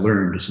lessons I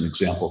learned, as an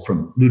example,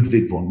 from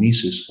Ludwig von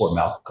Mises or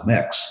Malcolm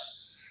X,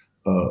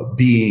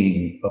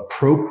 being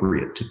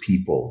appropriate to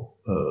people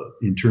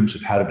in terms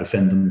of how to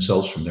defend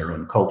themselves from their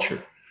own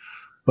culture.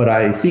 But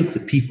I think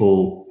that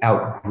people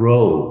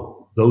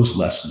outgrow those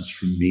lessons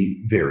from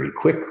me very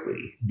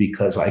quickly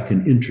because I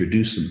can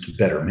introduce them to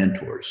better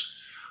mentors.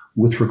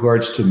 With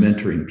regards to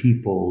mentoring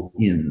people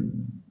in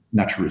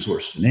natural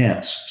resource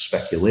finance,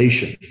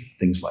 speculation,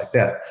 things like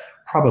that,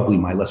 probably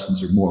my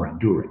lessons are more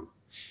enduring.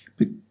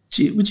 But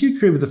would you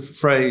agree with the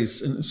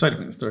phrase, and sorry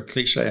if there are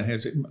cliche in here,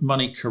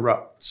 money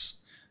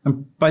corrupts?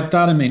 And by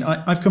that I mean,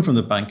 I've come from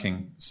the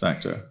banking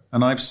sector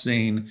and I've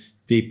seen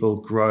people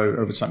grow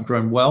over time,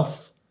 growing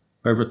wealth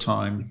over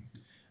time,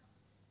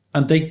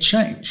 and they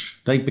change.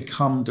 They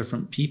become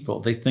different people.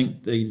 They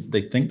think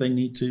they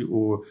need to,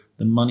 or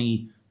the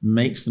money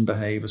makes them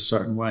behave a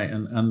certain way.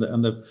 And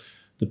the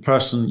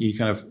person you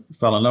kind of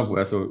fell in love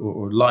with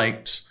or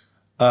liked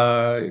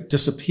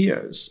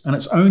disappears. And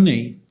it's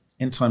only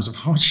in times of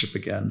hardship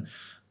again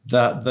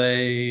that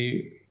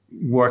they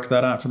work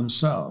that out for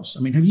themselves. I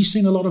mean, have you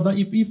seen a lot of that?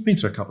 You've been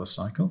through a couple of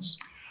cycles.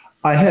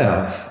 I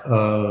have.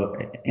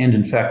 And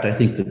in fact, I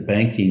think that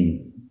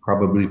banking,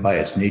 probably by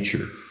its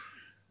nature,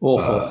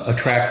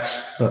 attracts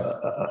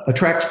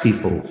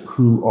people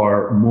who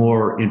are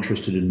more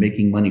interested in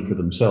making money for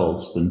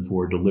themselves than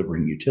for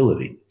delivering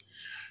utility.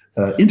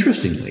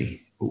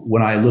 Interestingly,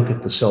 when I look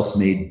at the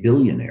self-made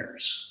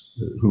billionaires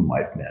whom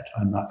I've met,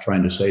 I'm not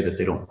trying to say that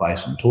they don't buy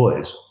some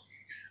toys,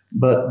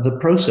 but the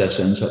process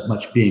ends up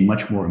being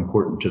much more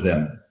important to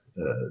them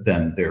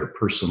than their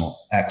personal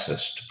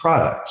access to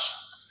products.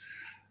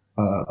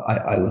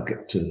 I look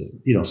at,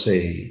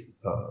 say,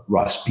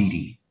 Ross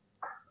Beatty,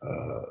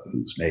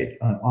 who's made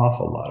an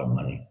awful lot of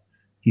money.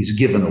 He's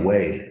given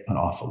away an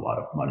awful lot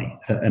of money.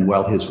 And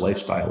while his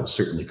lifestyle is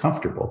certainly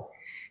comfortable,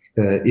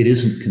 it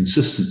isn't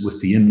consistent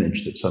with the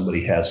image that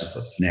somebody has of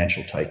a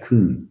financial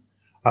tycoon.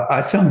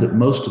 I found that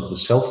most of the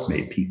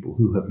self-made people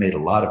who have made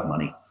a lot of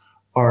money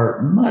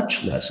are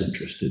much less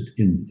interested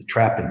in the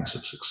trappings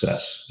of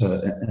success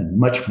and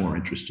much more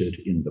interested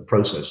in the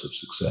process of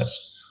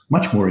success,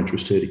 much more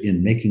interested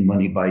in making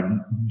money by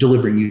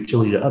delivering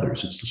utility to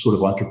others. It's the sort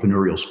of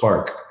entrepreneurial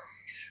spark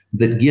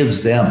that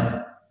gives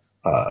them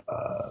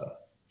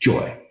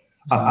joy.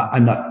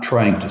 I'm not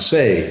trying to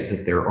say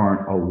that there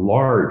aren't a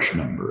large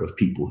number of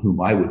people whom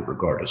I would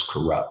regard as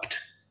corrupt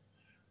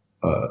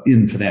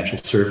in financial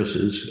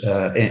services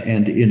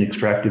and in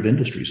extractive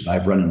industries, and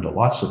I've run into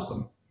lots of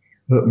them.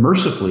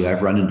 Mercifully,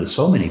 I've run into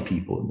so many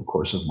people in the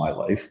course of my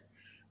life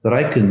that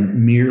I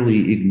can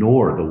merely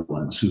ignore the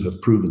ones who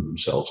have proven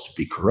themselves to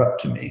be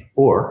corrupt to me,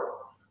 or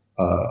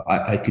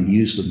I can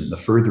use them in the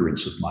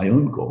furtherance of my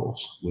own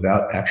goals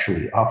without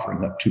actually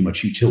offering up too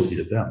much utility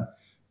to them.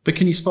 But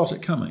can you spot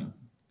it coming?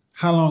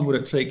 How long would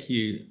it take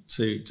you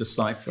to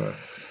decipher?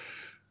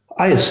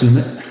 I assume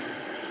it.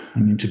 I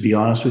mean, to be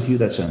honest with you,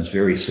 that sounds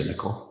very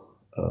cynical,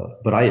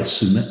 but I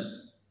assume it.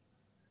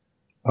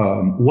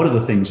 One of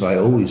the things I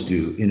always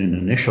do in an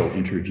initial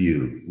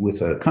interview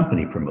with a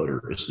company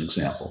promoter, as an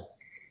example,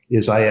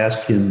 is I ask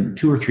him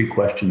 2 or 3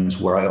 questions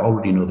where I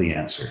already know the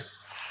answer.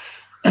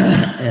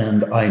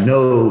 And I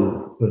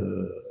know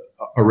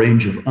a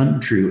range of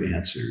untrue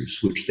answers,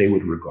 which they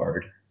would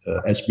regard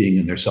as being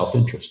in their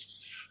self-interest.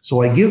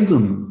 So I give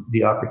them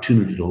the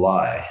opportunity to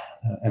lie,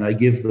 and I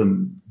give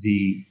them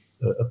the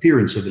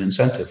appearance of an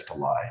incentive to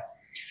lie.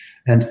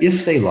 And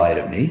if they lie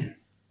to me,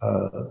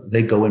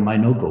 they go in my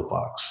no-go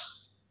box.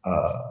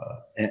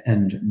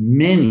 And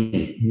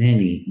many,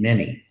 many,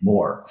 many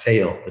more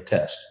fail the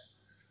test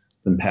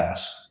than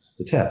pass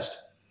the test.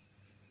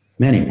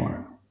 Many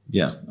more.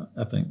 Yeah,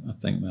 I think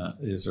that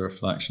is a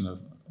reflection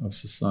of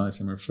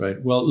society, I'm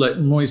afraid. Well, look,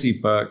 Moisey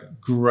Burke,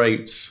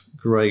 great,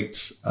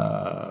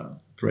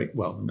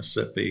 well,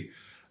 Mississippi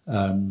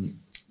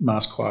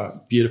Mass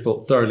Choir,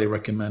 beautiful, thoroughly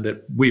recommend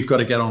it. We've got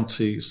to get on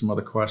to some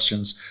other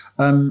questions.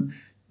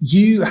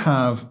 You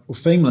have,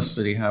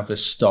 famously have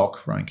this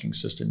stock ranking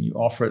system. You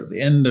offer it at the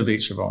end of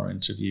each of our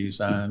interviews,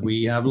 and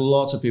we have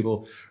lots of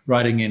people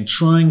writing in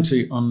trying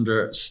to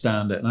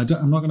understand it. And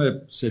I'm not going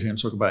to sit here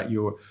and talk about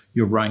your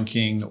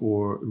ranking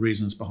or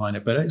reasons behind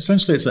it, but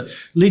essentially it's a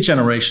lead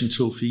generation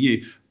tool for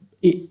you.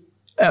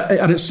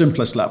 At its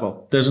simplest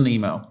level, there's an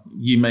email.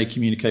 You may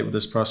communicate with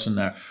this person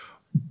now.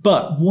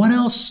 But what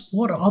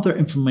other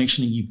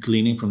information are you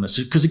gleaning from this?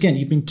 Because again,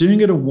 you've been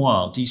doing it a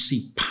while. Do you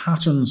see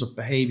patterns of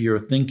behavior or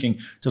thinking?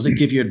 Does it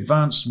give you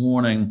advanced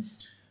warning?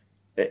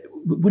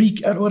 What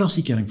else are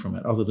you getting from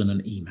it other than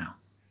an email?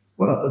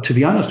 Well, to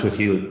be honest with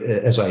you,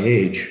 as I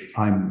age,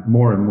 I'm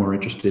more and more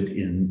interested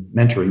in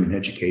mentoring and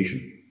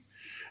education.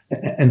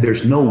 And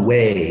there's no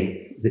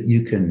way that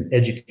you can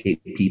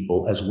educate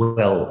people as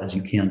well as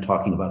you can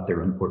talking about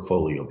their own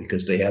portfolio,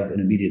 because they have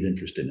an immediate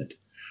interest in it.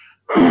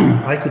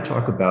 I could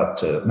talk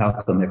about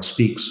Malcolm X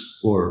Speaks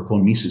or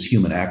von Mises'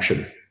 Human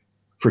Action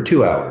for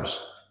 2 hours,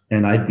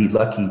 and I'd be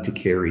lucky to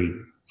carry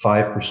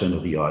 5%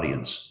 of the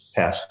audience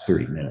past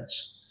 30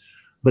 minutes.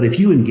 But if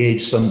you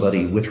engage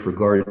somebody with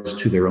regards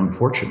to their own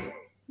fortune,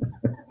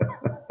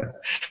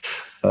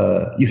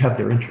 you have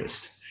their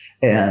interest.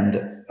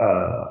 And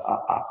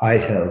I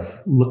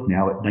have looked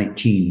now at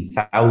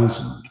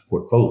 19,000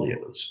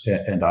 portfolios,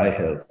 and I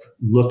have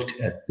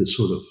looked at the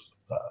sort of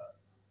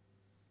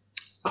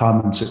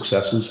common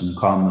successes and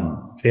common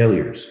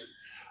failures.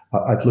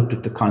 I've looked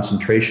at the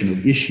concentration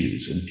of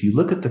issues. And if you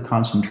look at the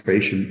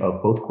concentration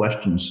of both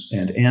questions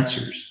and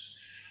answers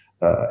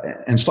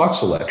and stock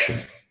selection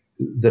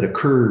that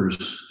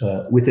occurs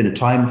within a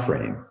time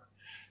frame,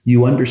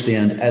 you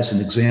understand, as an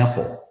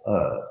example,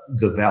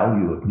 the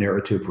value of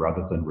narrative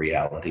rather than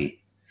reality.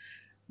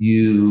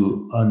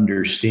 You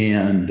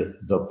understand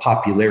the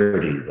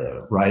popularity,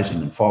 the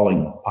rising and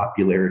falling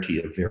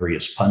popularity of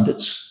various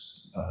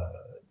pundits.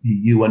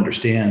 You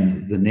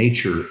understand the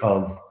nature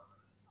of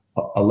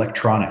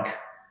electronic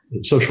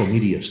social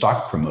media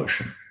stock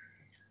promotion,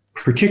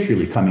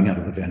 particularly coming out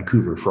of the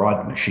Vancouver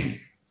fraud machine.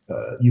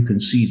 You can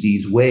see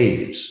these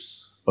waves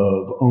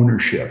of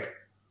ownership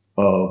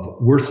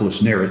of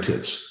worthless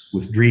narratives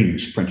with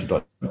dreams printed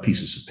on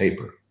pieces of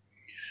paper.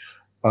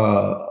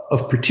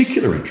 Of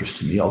particular interest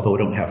to me, although I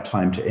don't have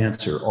time to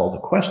answer all the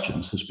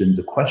questions, has been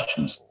the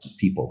questions that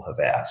people have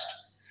asked,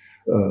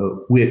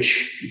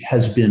 which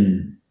has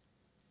been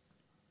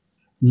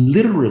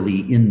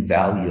literally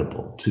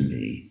invaluable to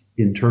me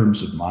in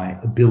terms of my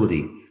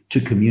ability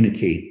to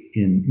communicate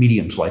in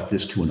mediums like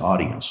this to an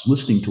audience,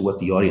 listening to what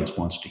the audience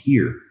wants to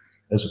hear,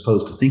 as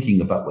opposed to thinking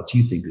about what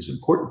you think is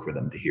important for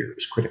them to hear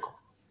is critical.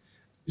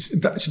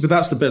 But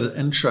that's the bit that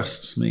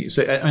interests me.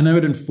 So I know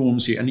it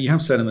informs you, and you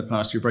have said in the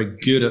past you're very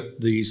good at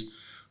these,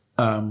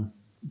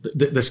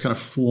 this kind of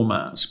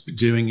format,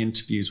 doing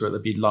interviews, whether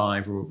it be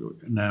live or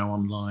now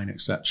online,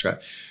 etc.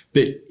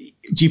 But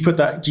do you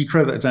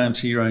credit that down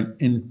to your own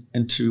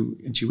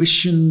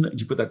intuition? Do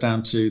you put that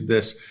down to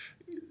this?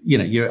 You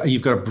know,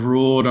 you've got a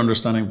broad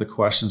understanding of the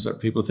questions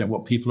that people think,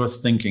 what people are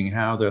thinking,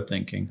 how they're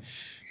thinking,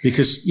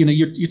 because you know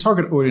your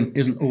target audience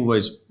isn't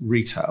always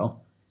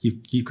retail.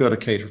 You've got to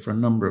cater for a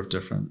number of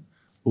different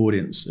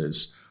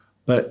audiences,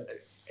 but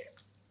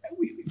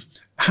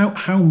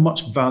how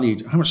much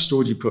value, how much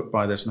store do you put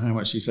by this, and how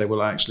much do you say,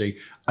 well, actually,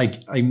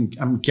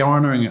 I'm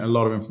garnering a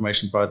lot of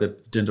information by the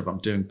dint of I'm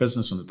doing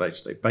business on a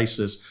day-to-day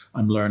basis.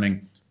 I'm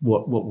learning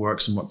what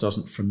works and what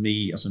doesn't for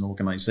me as an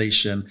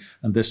organization,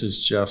 and this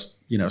is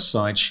just a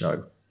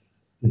sideshow.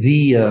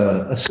 The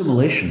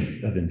assimilation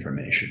of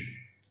information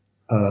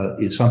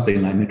is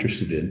something I'm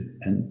interested in,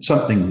 and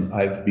something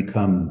I've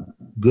become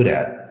good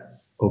at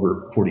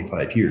over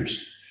 45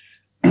 years.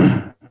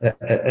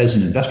 As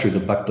an investor, the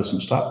buck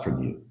doesn't stop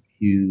from you.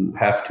 You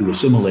have to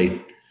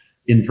assimilate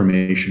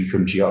information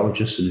from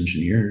geologists and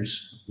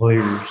engineers,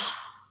 lawyers,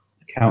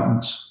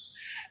 accountants,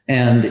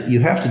 and you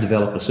have to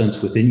develop a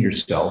sense within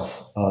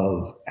yourself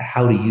of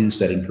how to use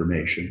that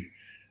information,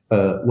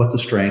 what the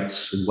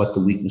strengths and what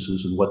the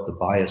weaknesses and what the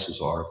biases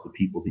are of the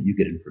people that you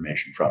get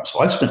information from. So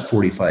I've spent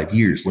 45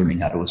 years learning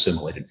how to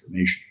assimilate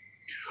information.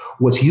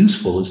 What's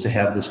useful is to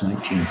have this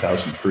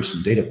 19,000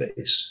 person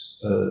database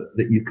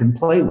that you can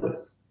play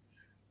with.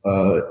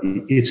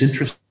 It's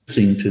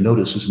interesting to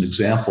notice, as an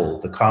example,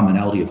 the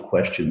commonality of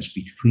questions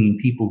between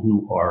people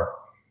who are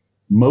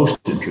most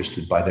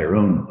interested by their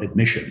own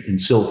admission in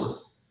silver,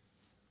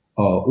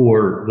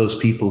 or those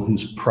people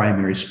whose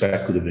primary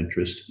speculative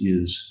interest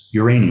is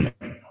uranium.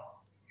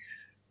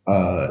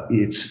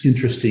 It's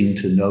interesting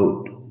to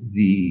note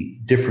the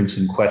difference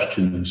in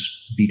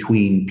questions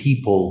between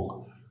people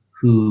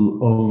who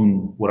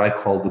own what I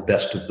call the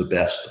best of the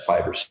best, the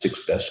 5 or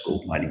 6 best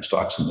gold mining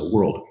stocks in the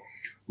world,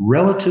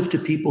 relative to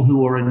people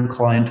who are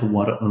inclined to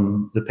want to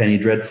own the penny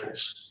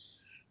dreadfuls.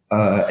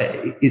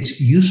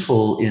 It's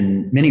useful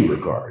in many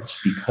regards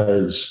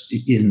because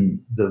in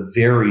the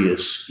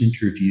various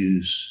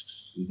interviews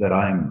that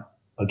I'm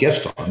a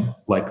guest on,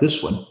 like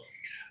this one,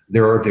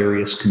 there are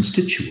various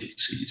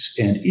constituencies.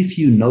 And if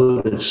you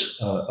notice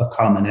a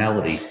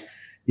commonality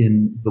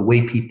in the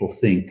way people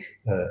think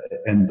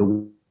and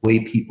the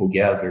way people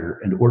gather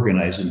and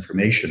organize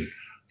information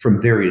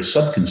from various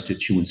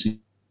sub-constituencies,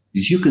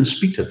 you can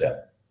speak to them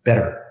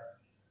better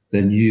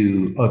than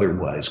you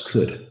otherwise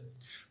could.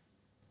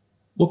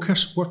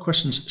 What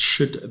questions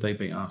should they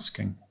be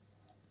asking?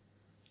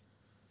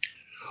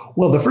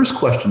 Well, the first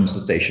questions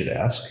that they should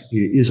ask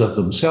is of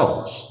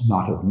themselves,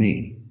 not of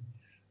me.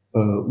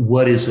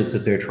 What is it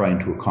that they're trying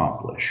to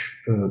accomplish?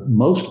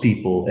 Most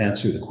people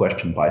answer the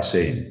question by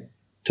saying,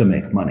 to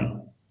make money.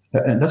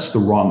 And that's the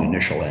wrong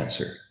initial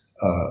answer.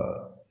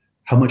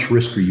 How much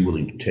risk are you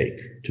willing to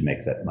take to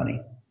make that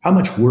money? How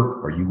much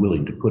work are you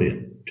willing to put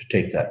in to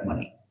take that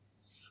money?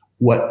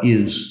 what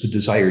is the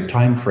desired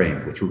time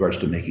frame with regards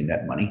to making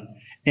that money,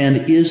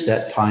 and is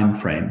that time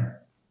frame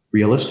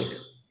realistic?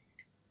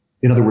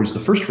 In other words, the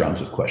first rounds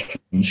of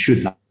questions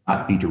should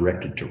not be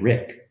directed to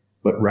Rick,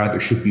 but rather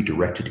should be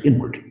directed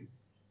inward.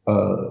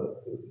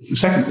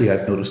 Secondly,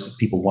 I've noticed that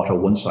people want a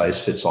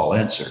one-size-fits-all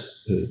answer,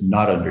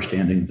 not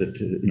understanding that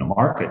in a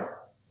market,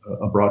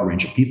 a broad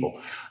range of people,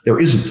 there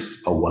isn't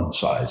a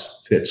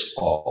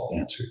one-size-fits-all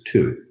answer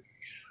too.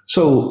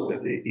 So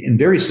in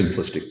very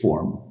simplistic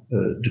form,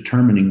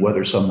 determining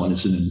whether someone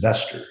is an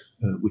investor,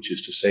 which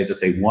is to say that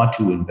they want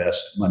to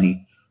invest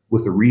money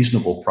with a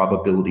reasonable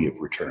probability of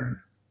return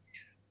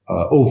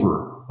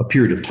over a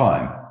period of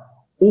time,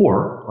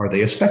 or are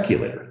they a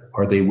speculator?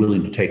 Are they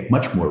willing to take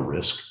much more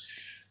risk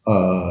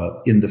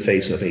in the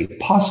face of a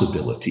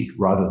possibility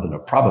rather than a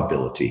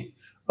probability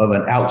of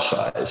an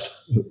outsized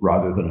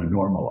rather than a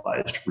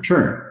normalized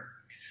return?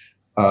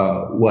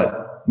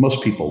 What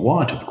most people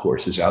want, of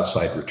course, is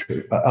outsized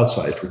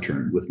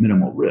return with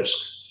minimal risk,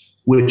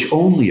 which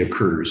only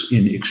occurs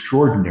in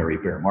extraordinary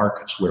bear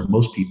markets where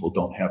most people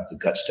don't have the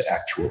guts to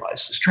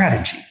actualize the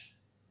strategy.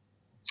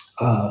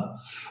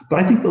 But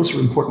I think those are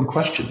important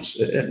questions.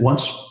 At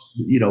once,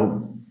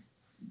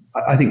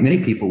 I think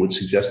many people would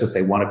suggest that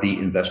they want to be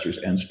investors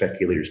and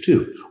speculators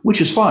too, which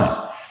is fine.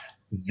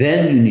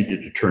 Then you need to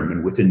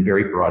determine within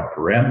very broad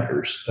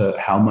parameters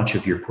how much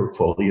of your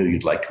portfolio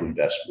you'd like to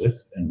invest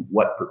with and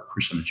what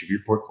percentage of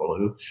your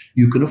portfolio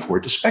you can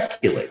afford to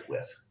speculate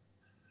with.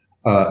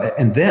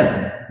 And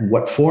then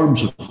what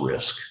forms of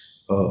risk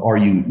are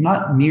you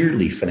not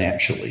merely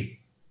financially,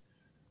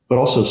 but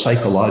also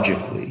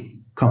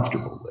psychologically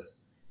comfortable with?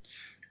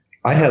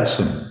 I have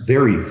some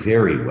very,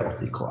 very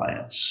wealthy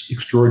clients,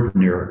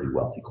 extraordinarily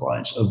wealthy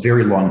clients of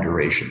very long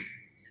duration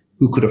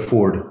who could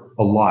afford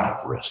a lot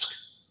of risk.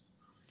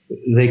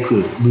 They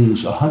could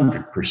lose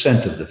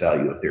 100% of the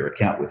value of their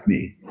account with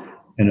me,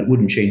 and it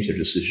wouldn't change their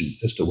decision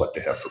as to what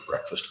to have for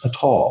breakfast at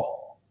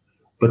all.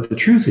 But the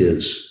truth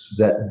is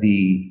that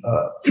the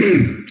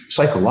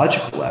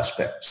psychological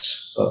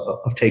aspects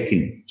of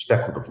taking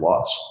speculative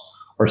loss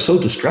are so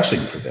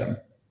distressing for them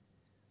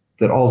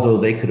that although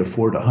they could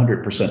afford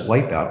 100%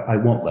 wipeout, I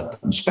won't let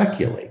them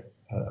speculate.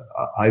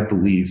 I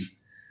believe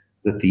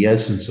that the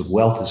essence of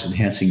wealth is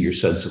enhancing your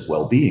sense of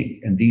well-being.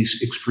 And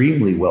these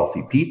extremely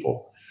wealthy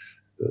people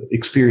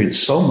experience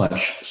so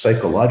much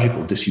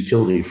psychological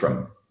disutility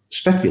from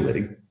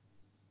speculating,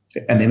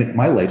 and they make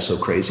my life so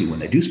crazy when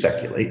they do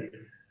speculate,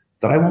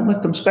 that I won't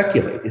let them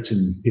speculate.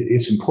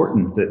 It's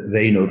important that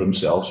they know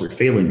themselves, or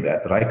failing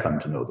that I come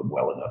to know them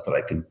well enough that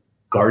I can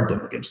guard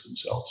them against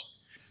themselves.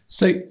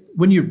 So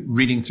when you're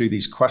reading through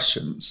these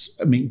questions,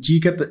 I mean, do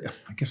you get that?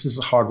 I guess this is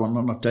a hard one,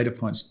 not enough data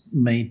points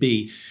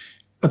maybe.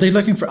 Are they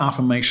looking for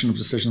affirmation of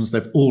decisions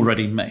they've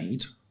already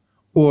made?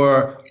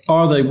 Or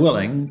are they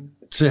willing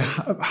to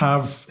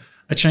have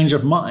a change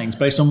of mind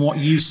based on what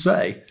you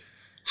say?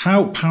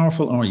 How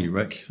powerful are you,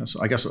 Rick?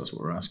 I guess that's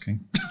what we're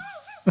asking.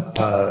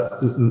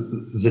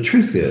 The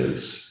truth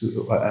is,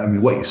 I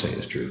mean, what you say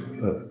is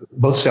true.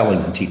 Both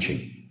selling and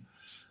teaching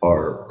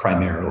are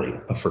primarily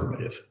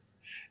affirmative.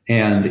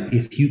 And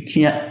if you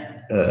can't,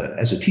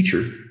 as a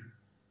teacher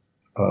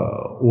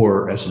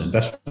or as an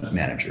investment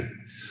manager,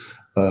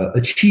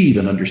 achieve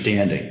an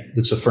understanding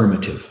that's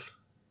affirmative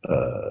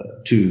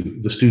to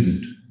the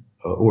student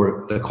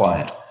or the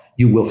client,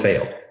 you will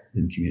fail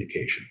in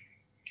communication.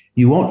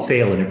 You won't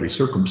fail in every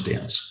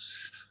circumstance,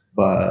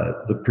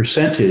 but the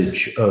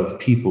percentage of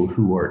people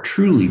who are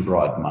truly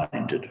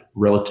broad-minded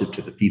relative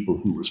to the people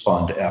who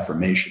respond to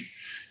affirmation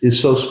is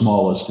so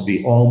small as to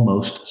be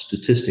almost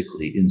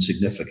statistically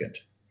insignificant.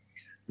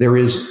 There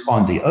is,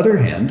 on the other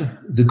hand,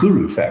 the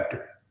guru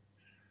factor.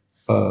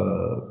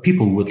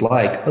 People would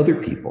like other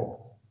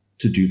people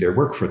to do their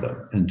work for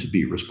them and to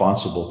be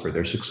responsible for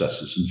their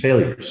successes and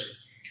failures.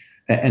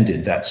 And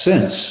in that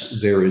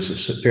sense, there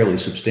is a fairly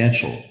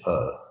substantial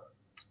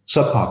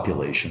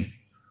subpopulation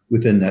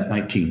within that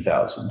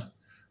 19,000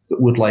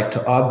 that would like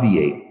to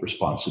obviate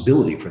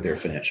responsibility for their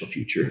financial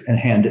future and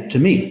hand it to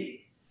me,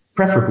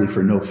 preferably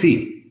for no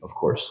fee, of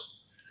course.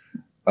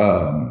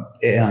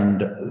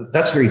 And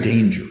that's very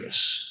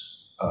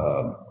dangerous.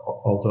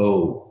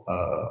 Although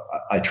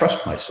I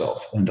trust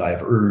myself and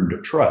I've earned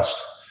trust,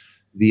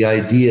 the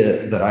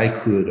idea that I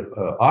could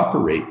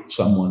operate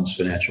someone's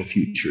financial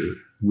future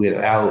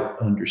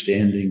without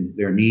understanding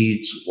their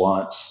needs,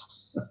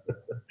 wants,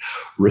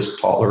 risk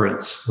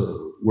tolerance,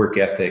 work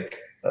ethic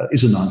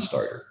is a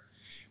non-starter.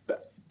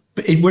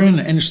 But we're in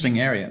an interesting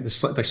area, the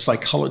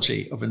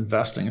psychology of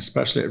investing,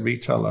 especially at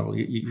retail level.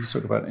 You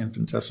talk about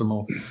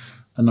infinitesimal,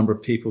 a number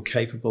of people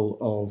capable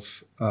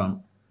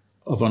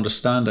of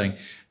understanding.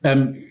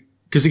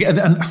 Because again,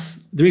 and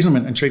the reason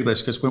I'm intrigued by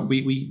this is because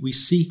we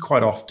see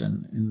quite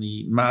often in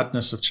the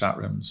madness of chat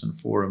rooms and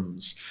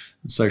forums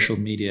and social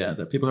media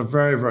that people have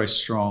very, very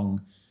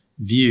strong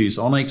views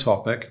on a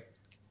topic,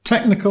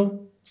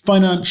 technical,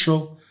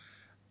 financial,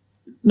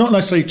 not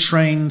necessarily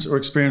trained or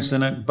experienced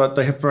in it, but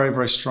they have very,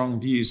 very strong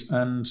views,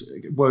 and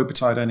woe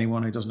betide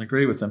anyone who doesn't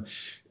agree with them.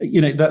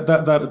 You know,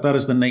 that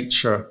is the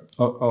nature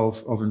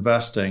of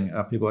investing.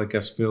 People, I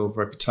guess, feel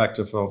very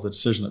protective of the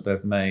decision that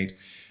they've made,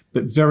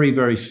 but very,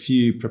 very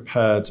few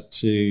prepared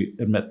to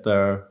admit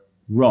they're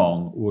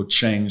wrong or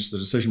change the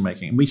decision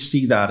making. And we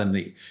see that in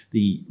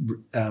the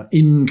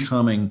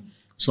incoming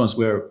response,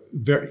 where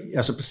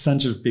as a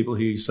percentage of people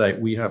who say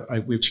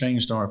we've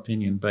changed our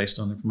opinion based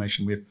on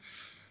information we've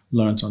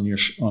learned on your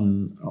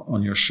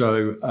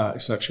show,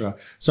 etc.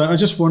 So I'm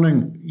just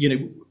wondering,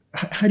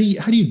 how do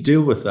you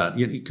deal with that?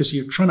 Because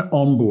you're trying to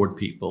onboard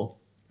people.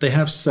 They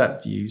have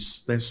set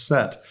views. They've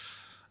set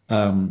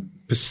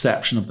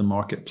perception of the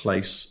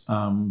marketplace,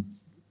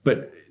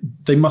 but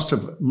they must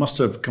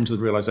have come to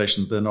the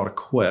realization that they're not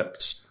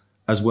equipped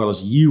as well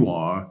as you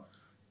are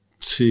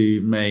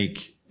to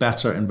make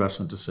better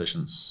investment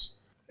decisions.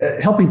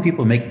 Helping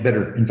people make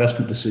better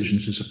investment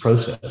decisions is a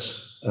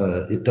process.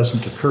 It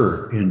doesn't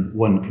occur in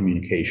one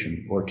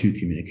communication or two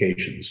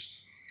communications.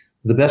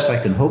 The best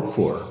I can hope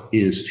for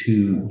is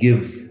to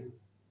give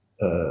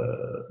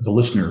the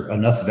listener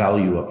enough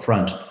value up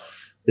front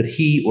that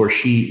he or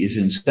she is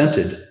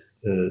incented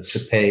to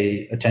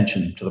pay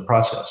attention to the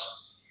process.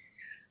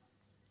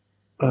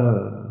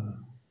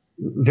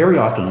 Very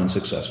often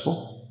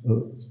unsuccessful,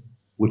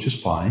 which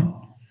is fine.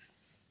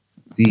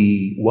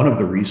 One of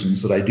the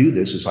reasons that I do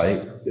this is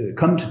I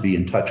come to be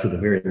in touch with a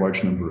very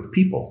large number of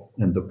people,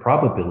 and the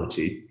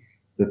probability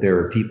that there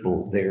are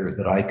people there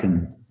that I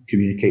can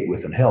communicate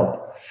with and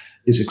help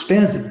is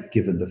expanded,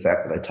 given the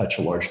fact that I touch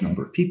a large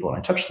number of people, and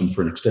I touch them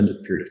for an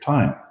extended period of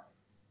time.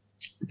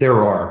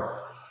 There are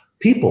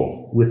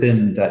people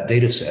within that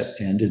data set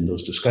and in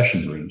those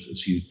discussion rooms,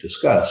 as you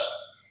discuss,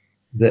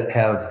 that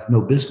have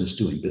no business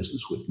doing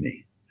business with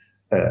me.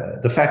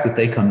 The fact that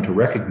they come to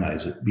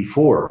recognize it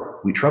before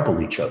we trouble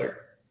each other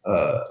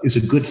is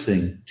a good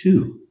thing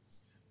too.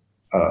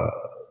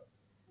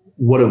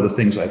 One of the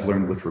things I've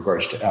learned with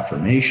regards to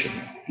affirmation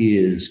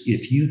is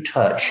if you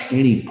touch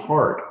any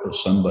part of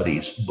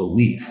somebody's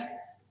belief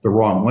the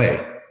wrong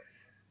way,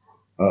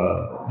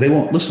 they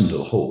won't listen to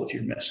the whole of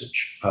your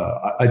message.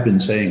 I've been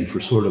saying for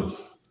sort of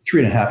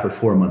 3.5 or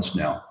 4 months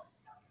now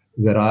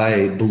that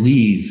I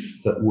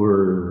believe that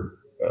we're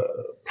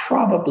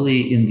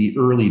probably in the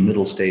early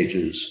middle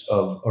stages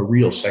of a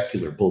real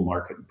secular bull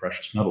market in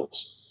precious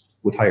metals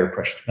with higher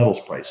precious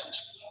metals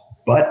prices,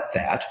 but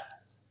that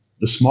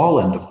the small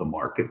end of the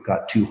market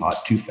got too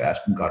hot too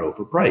fast and got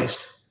overpriced.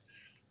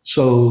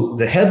 So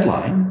the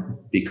headline,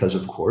 because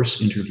of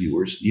course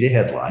interviewers need a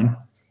headline,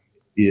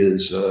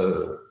 is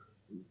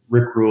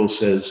Rick Rule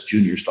says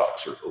junior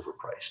stocks are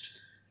overpriced.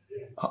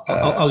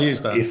 I'll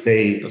use that.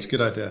 That's a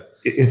good idea.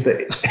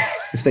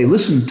 If they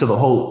listen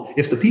to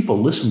if the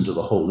people listen to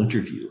the whole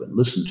interview and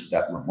listen to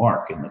that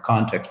remark in the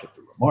context of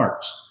the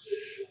remarks,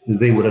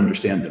 they would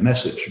understand the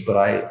message. But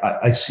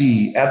I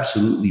see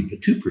absolutely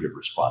vituperative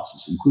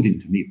responses, including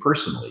to me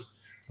personally,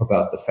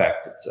 about the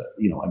fact that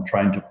I'm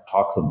trying to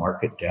talk the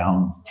market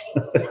down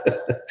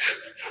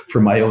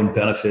for my own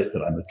benefit,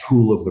 that I'm a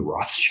tool of the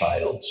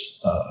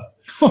Rothschilds,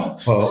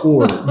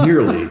 or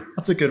merely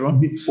that's a good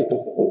one,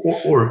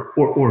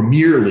 or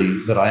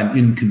merely that I'm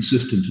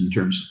inconsistent in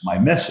terms of my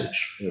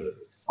message.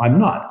 I'm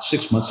not.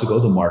 6 months ago,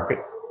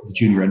 the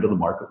junior end of the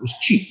market was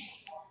cheap.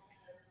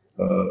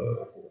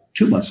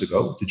 2 months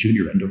ago, the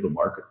junior end of the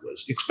market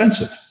was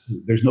expensive.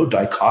 There's no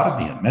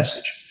dichotomy in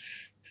message.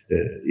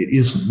 It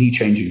isn't me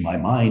changing my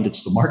mind,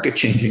 it's the market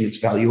changing its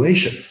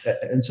valuation.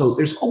 And so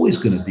there's always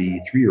going to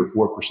be 3 or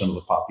 4% of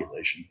the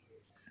population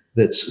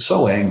that's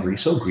so angry,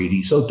 so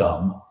greedy, so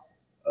dumb,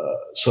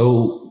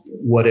 so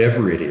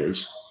whatever it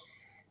is,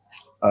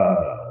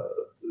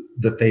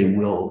 that they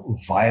will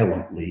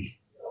violently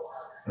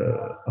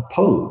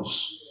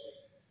oppose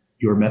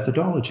your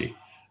methodology.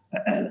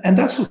 And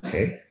that's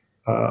okay.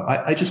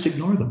 I just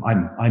ignore them.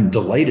 I'm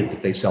delighted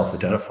that they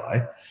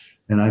self-identify.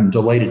 And I'm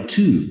delighted,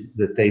 too,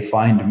 that they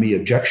find me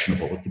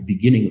objectionable at the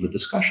beginning of the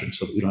discussion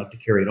so that we don't have to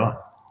carry it on.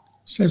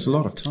 Saves a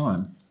lot of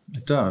time.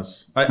 It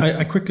does.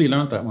 I quickly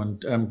learned that one.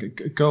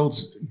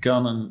 Gold's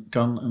gun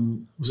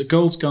and was it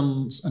Gold's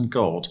Guns and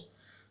Gold?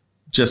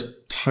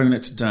 Just tone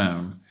it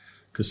down,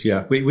 because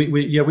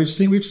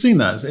we've seen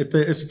that.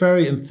 It's a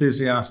very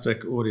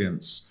enthusiastic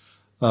audience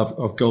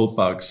of gold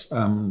bugs.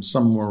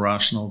 Some more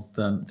rational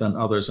than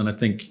others, and I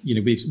think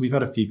we've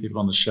had a few people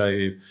on the show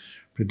who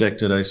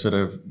predicted a sort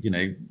of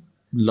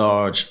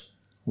large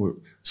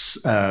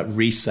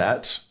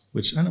reset,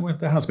 which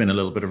there has been a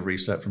little bit of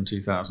reset from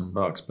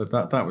 $2,000, but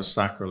that was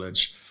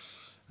sacrilege,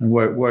 and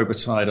woe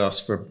betide us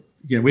for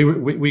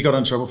we got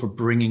in trouble for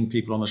bringing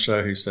people on the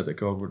show who said that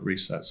gold would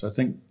reset. So I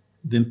think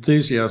the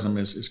enthusiasm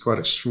is quite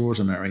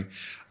extraordinary.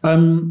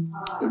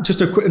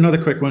 Just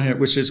another quick one here,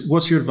 which is,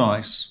 what's your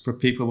advice for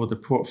people with a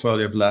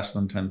portfolio of less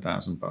than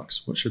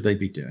 $10,000? What should they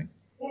be doing?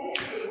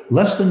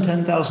 Less than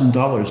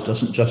 $10,000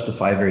 doesn't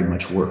justify very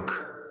much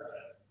work.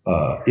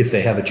 If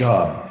they have a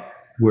job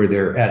where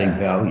they're adding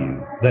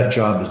value, that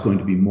job is going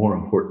to be more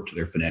important to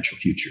their financial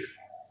future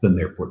than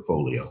their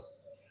portfolio.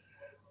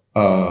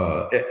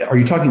 Are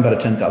you talking about a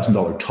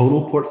 $10,000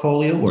 total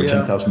portfolio or a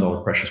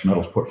 $10,000 precious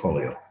metals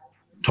portfolio?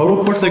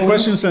 Total portfolio? The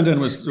question sent in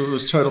was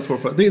total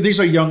portfolio. These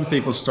are young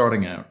people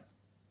starting out.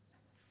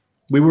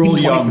 We were all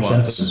Keep young 20%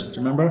 once. of Do it.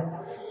 you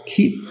remember?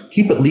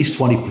 Keep at least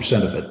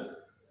 20% of it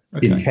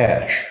in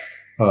cash,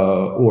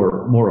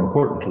 or more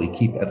importantly,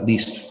 keep at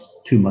least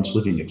 2 months'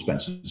 living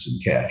expenses in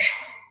cash.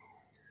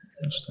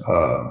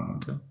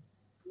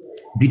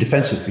 Be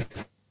defensive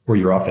before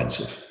you're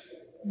offensive.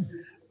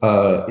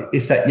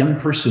 If that young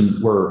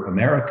person were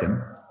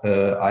American,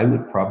 I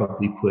would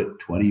probably put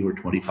 20 or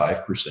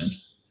 25%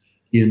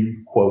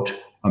 in, quote,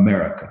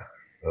 America,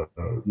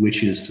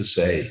 which is to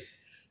say,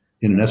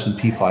 in an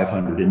S&P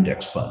 500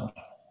 index fund,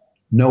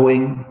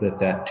 knowing that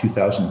that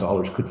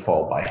 $2,000 could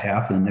fall by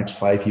half in the next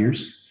 5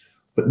 years,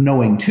 but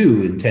knowing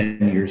too in 10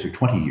 years or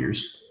 20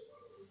 years,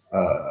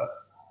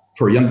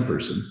 for a young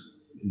person,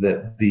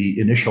 that the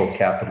initial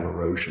capital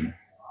erosion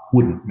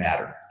wouldn't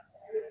matter.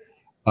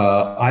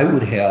 I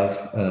would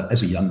have,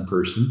 as a young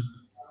person,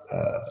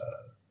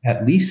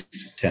 at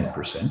least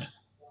 10%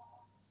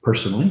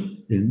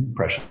 personally in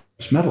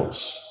precious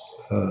metals.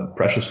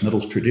 Precious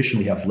metals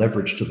traditionally have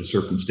leverage to the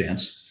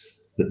circumstance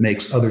that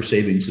makes other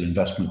savings and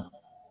investment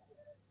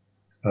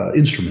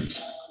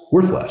instruments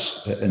worth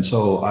less. And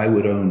so I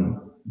would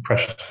own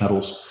precious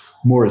metals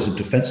more as a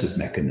defensive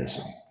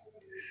mechanism.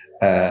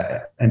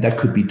 And that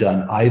could be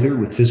done either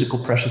with physical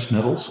precious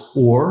metals,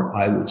 or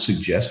I would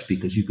suggest,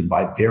 because you can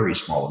buy very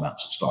small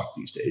amounts of stock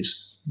these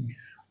days,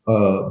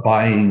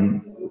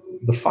 buying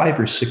the 5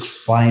 or 6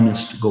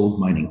 finest gold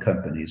mining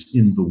companies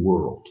in the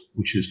world,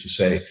 which is to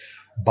say,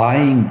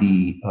 buying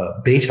the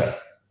beta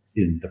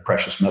in the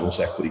precious metals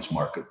equities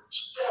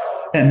markets,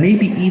 and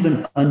maybe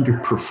even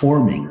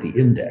underperforming the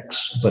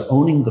index, but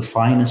owning the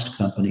finest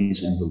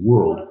companies in the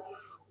world,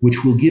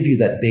 which will give you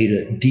that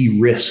beta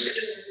de-risked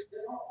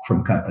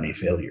from company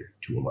failure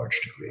to a large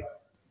degree.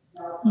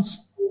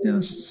 That's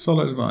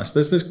solid advice.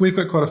 We've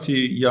got quite a few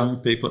young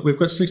people. We've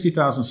got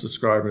 60,000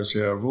 subscribers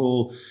here of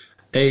all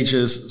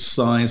ages,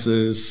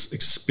 sizes,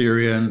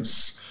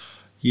 experience.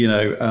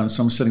 So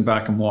I'm sitting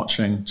back and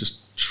watching, just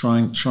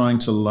trying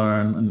to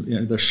learn,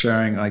 and they're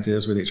sharing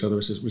ideas with each other,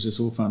 which is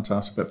all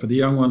fantastic. But for the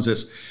young ones,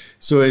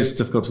 it's always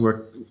difficult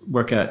to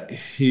work out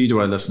who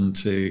do I listen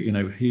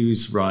to,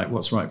 who's right,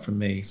 what's right for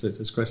me. So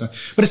it's great.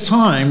 But it's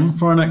time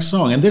for our next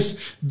song, and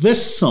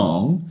this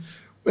song,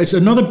 it's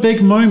another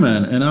big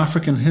moment in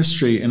African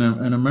history in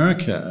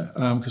America,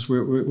 because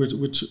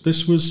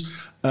this was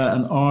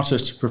an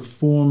artist who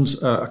performed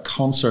a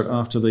concert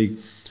after the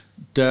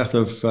death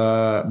of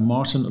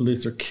Martin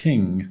Luther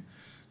King.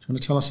 Do you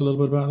want to tell us a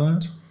little bit about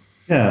that?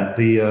 Yeah,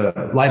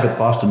 the Live at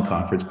Boston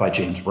conference by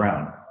James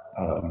Brown.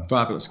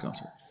 Fabulous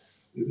concert.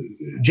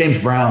 James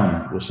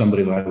Brown was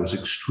somebody that I was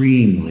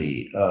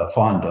extremely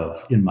fond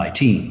of in my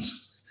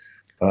teens.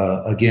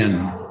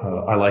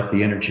 I like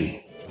the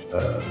energy.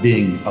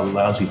 Being a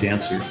lousy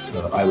dancer,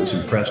 I was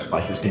impressed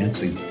by his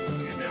dancing.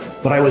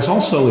 But I was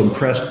also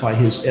impressed by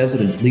his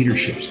evident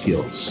leadership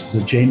skills.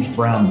 The James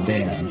Brown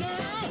Band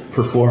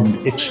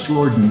performed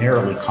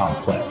extraordinarily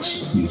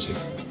complex music,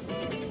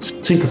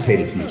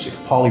 syncopated music,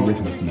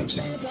 polyrhythmic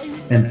music,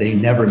 and they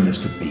never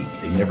missed a beat.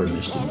 They never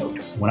missed a note.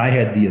 When I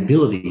had the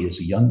ability as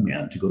a young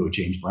man to go to a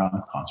James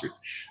Brown concert,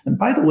 and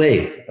by the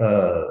way,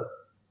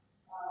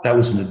 that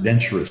was an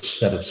adventurous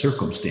set of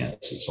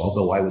circumstances.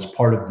 Although I was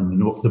part of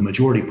the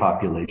majority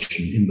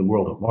population in the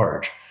world at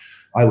large,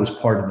 I was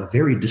part of a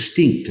very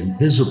distinct and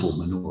visible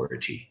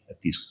minority at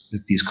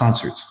these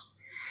concerts.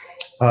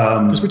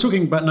 Because we're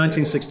talking about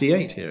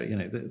 1968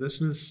 here. This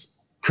was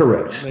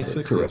correct. Late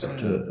 60s.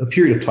 Correct. A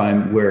period of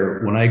time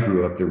where, when I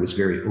grew up, there was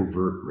very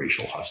overt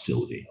racial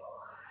hostility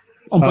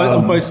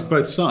on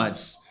both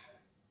sides.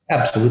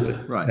 Absolutely.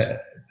 Right.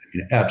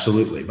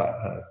 Absolutely.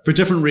 For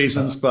different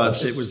reasons,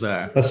 but it was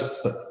there.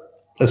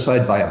 A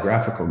side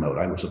biographical note,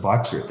 I was a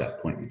boxer at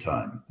that point in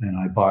time, and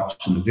I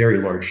boxed in a very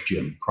large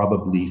gym,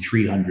 probably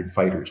 300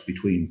 fighters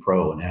between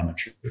pro and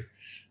amateur.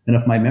 And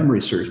if my memory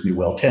serves me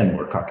well, 10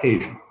 were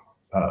Caucasian.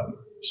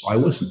 So I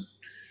wasn't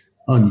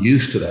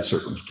unused to that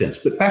circumstance.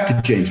 But back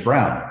to James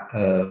Brown,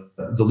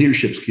 the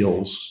leadership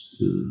skills,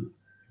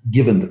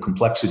 given the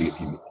complexity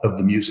of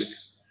the music,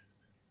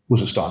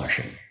 was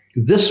astonishing.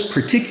 This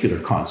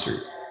particular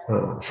concert,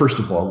 first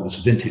of all, was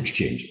vintage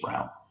James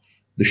Brown.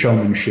 The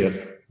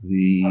showmanship,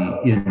 the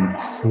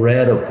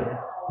incredible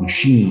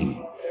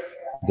machine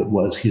that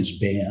was his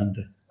band,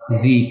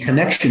 the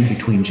connection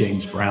between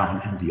James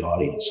Brown and the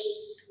audience.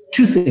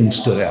 Two things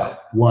stood out.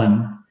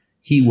 One,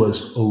 he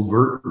was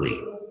overtly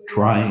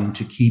trying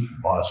to keep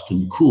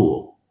Boston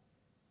cool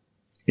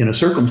in a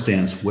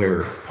circumstance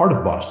where part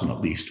of Boston,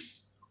 at least,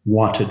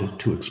 wanted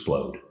to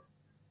explode.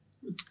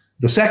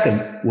 The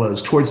second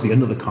was, towards the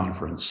end of the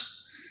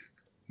conference,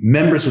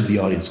 members of the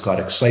audience got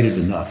excited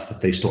enough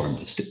that they stormed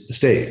the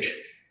stage.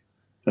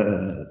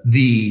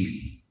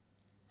 The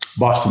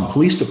Boston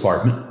Police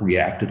Department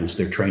reacted as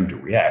they're trained to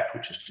react,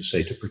 which is to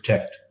say, to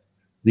protect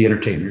the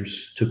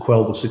entertainers, to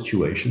quell the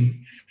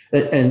situation,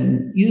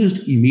 and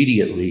used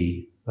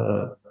immediately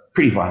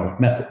pretty violent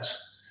methods.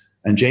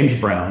 And James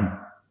Brown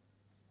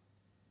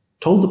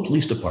told the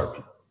police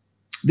department,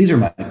 "These are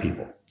my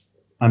people.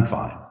 I'm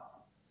fine.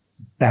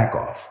 Back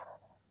off.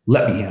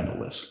 Let me handle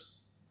this."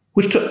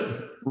 which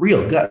took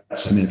real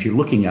guts. I mean, if you're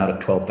looking out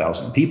at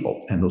 12,000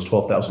 people and those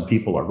 12,000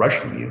 people are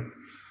rushing you,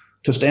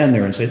 to stand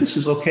there and say, this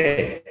is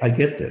okay, I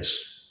get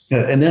this.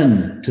 And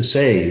then to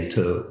say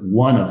to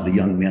one of the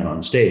young men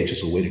on stage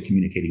as a way of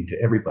communicating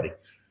to everybody,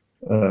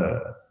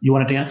 you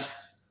want to dance?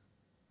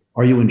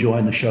 Are you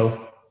enjoying the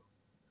show?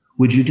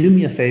 Would you do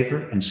me a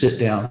favor and sit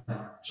down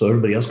so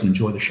everybody else can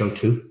enjoy the show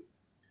too?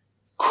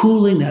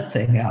 Cooling that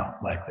thing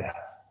out like that.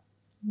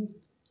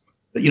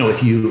 But,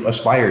 if you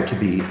aspire to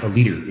be a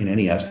leader in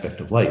any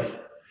aspect of life,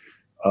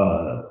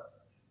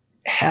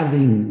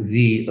 having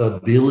the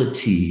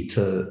ability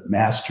to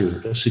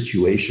master a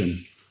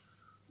situation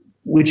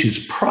which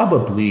is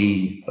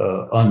probably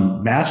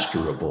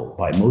unmasterable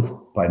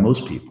by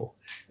most people,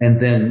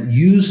 and then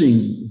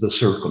using the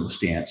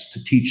circumstance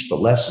to teach the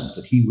lesson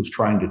that he was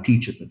trying to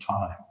teach at the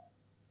time.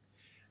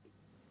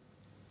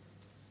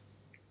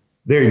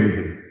 Very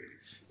moving.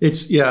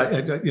 It's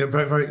very,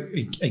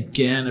 very,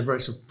 again, a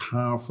very sort of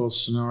powerful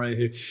scenario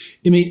here.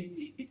 I mean,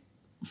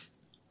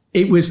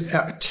 it was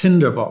a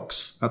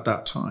tinderbox at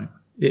that time.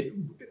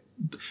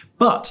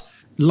 But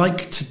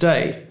like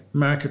today,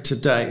 America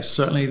today,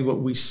 certainly what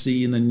we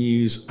see in the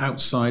news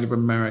outside of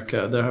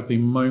America, there have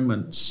been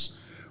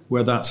moments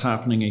where that's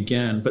happening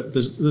again. But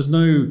there's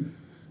no, do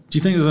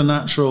you think there's a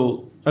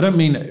natural, I don't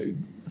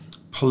mean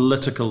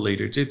political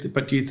leader,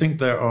 but do you think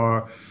there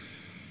are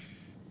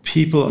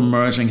people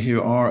emerging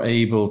who are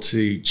able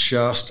to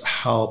just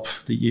help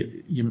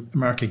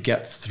America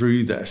get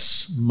through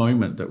this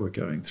moment that we're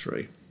going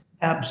through?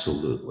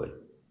 Absolutely.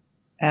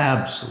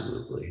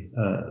 Absolutely.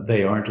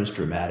 They aren't as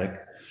dramatic,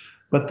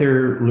 but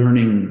they're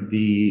learning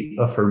the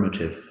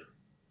affirmative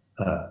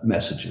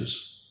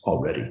messages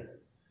already.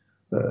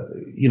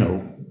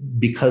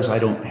 Because I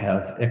don't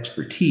have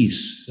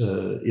expertise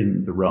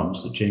in the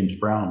realms that James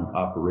Brown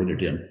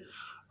operated in,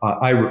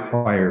 I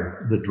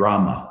require the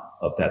drama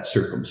of that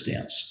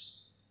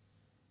circumstance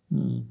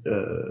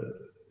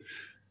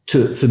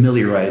to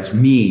familiarize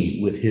me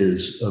with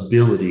his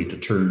ability to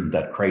turn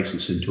that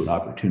crisis into an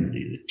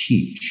opportunity to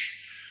teach.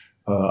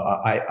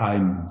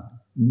 I'm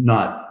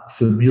not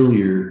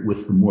familiar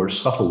with the more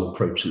subtle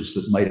approaches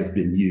that might have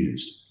been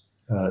used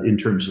in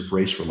terms of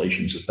race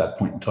relations at that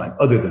point in time,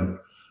 other than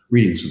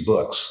reading some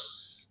books.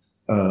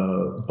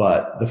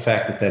 But the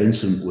fact that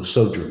incident was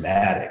so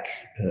dramatic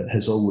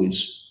has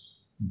always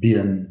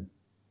been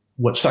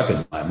what stuck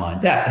in my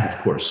mind. That, and of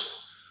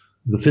course,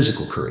 the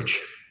physical courage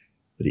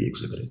that he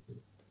exhibited.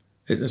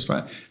 That's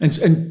right.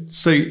 And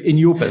so in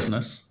your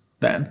business,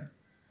 then,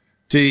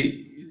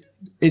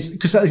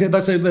 because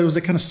there was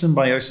a kind of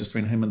symbiosis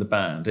between him and the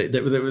band.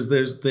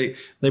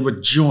 They were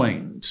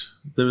joined.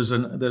 There's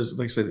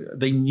like I said,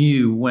 they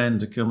knew when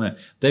to come in.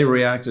 They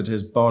reacted to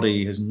his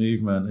body, his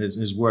movement,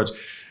 his words,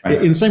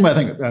 right. In the same way I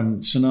think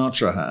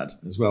Sinatra had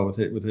as well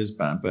with his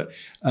band, but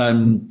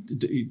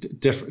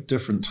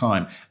different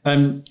time.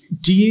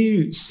 Do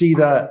you see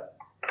that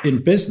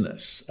in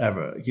business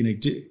ever?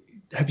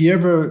 Have you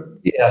ever?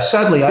 Yeah,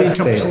 sadly, been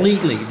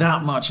completely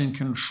that much in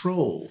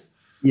control?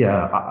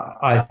 Yeah,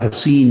 I have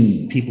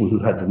seen people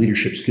who had the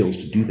leadership skills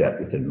to do that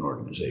within an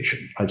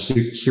organization. I've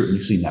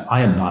certainly seen that.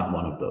 I am not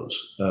one of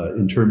those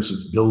in terms of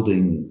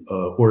building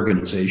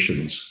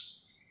organizations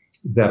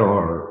that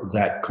are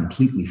that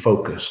completely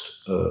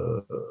focused.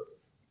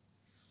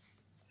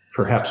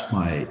 Perhaps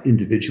my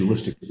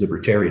individualistic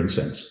libertarian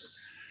sense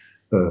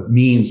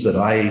means that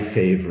I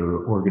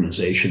favor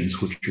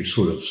organizations which are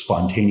sort of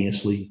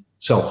spontaneously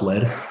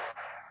self-led,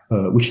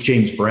 which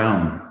James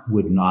Brown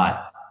would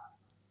not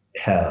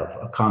have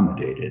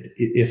accommodated.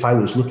 If I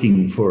was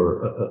looking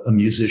for a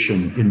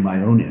musician in my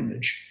own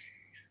image,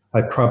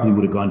 I probably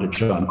would have gone to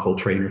John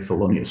Coltrane or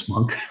Thelonious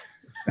Monk.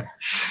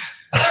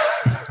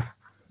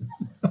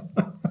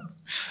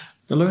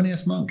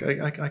 Thelonious Monk,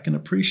 I can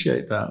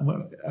appreciate that.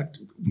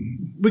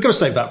 We've got to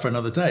save that for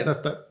another day.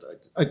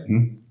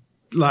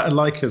 I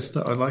like his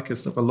stuff. I like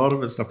his stuff. A lot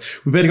of his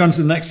stuff. We better go on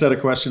to the next set of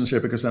questions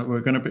here because we're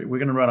going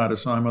to run out of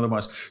time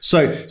otherwise.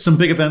 So, some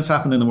big events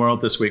happened in the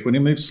world this week. We're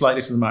going to move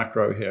slightly to the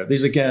macro here.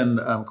 These again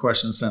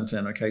questions sent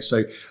in. Okay,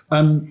 so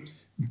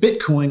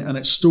Bitcoin and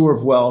its store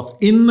of wealth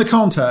in the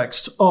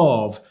context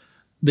of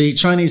the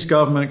Chinese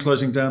government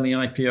closing down the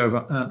IPO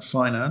of Ant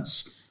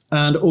Finance,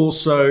 and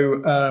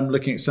also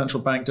looking at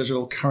central bank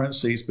digital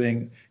currencies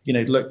being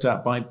looked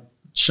at by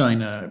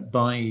China,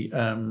 by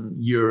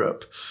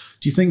Europe.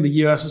 Do you think the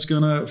US is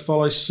going to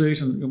follow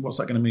suit, and what's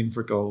that going to mean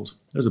for gold?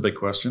 There's a big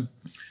question.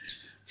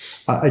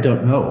 I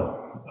don't know.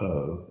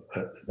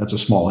 That's a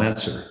small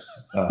answer.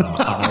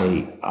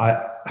 I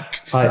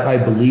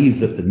believe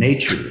that the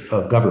nature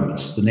of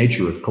governments, the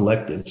nature of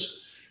collectives,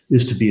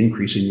 is to be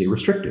increasingly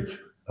restrictive.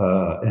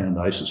 And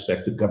I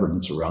suspect that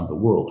governments around the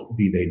world,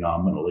 be they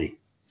nominally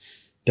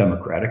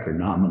democratic or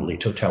nominally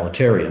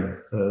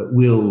totalitarian,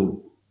 will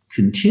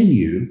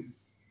continue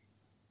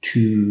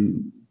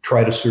to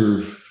try to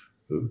serve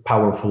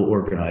powerful,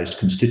 organized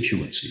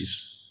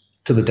constituencies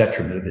to the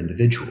detriment of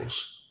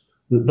individuals.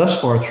 Thus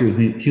far through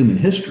human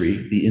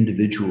history, the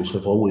individuals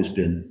have always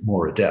been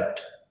more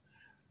adept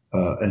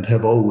and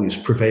have always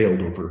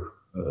prevailed over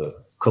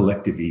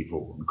collective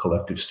evil and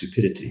collective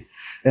stupidity.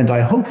 And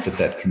I hope that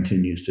that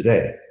continues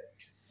today.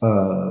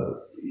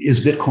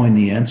 Is Bitcoin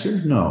the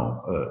answer?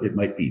 No. It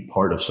might be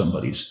part of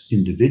somebody's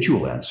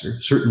individual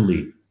answer.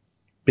 Certainly,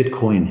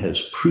 Bitcoin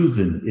has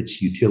proven its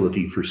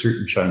utility for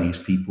certain Chinese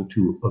people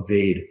to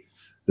evade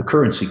the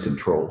currency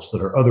controls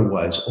that are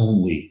otherwise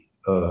only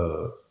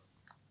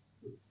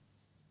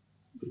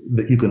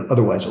that you can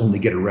otherwise only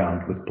get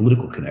around with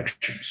political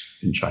connections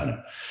in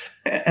China.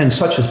 And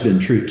such has been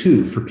true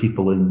too for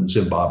people in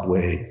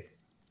Zimbabwe,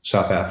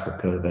 South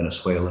Africa,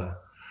 Venezuela.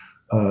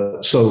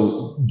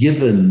 So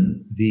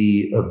given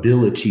the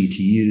ability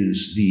to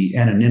use the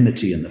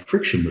anonymity and the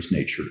frictionless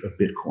nature of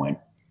Bitcoin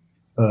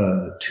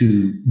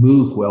to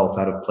move wealth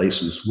out of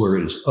places where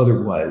it is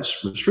otherwise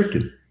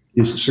restricted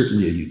is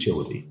certainly a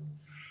utility.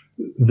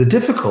 The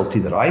difficulty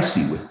that I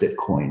see with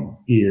Bitcoin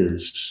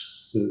is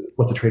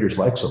what the traders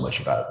like so much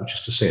about it, which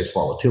is to say its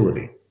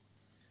volatility.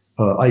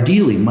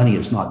 Ideally, money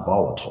is not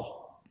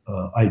volatile.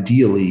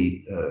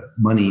 Ideally,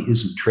 money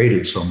isn't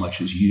traded so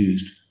much as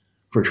used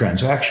for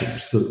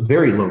transactions. The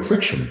very low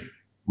friction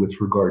with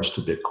regards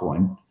to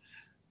Bitcoin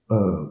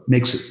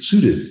makes it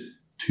suited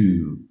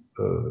to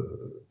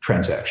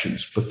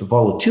transactions. But the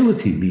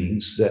volatility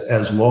means that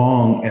as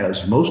long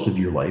as most of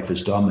your life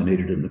is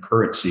dominated in the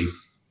currency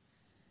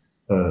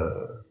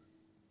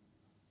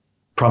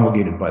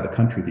promulgated by the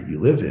country that you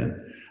live in,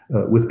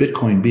 with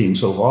Bitcoin being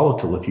so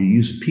volatile, if you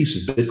use a piece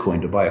of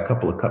Bitcoin to buy a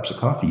couple of cups of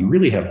coffee, you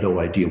really have no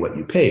idea what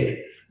you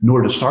paid,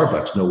 nor does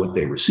Starbucks know what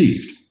they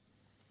received.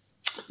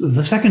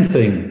 The second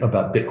thing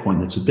about Bitcoin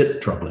that's a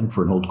bit troubling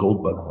for an old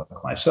gold bug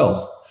like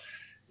myself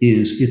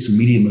is it's a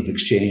medium of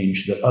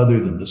exchange that, other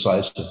than the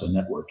size of the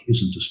network,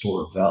 isn't a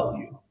store of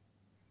value.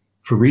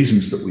 For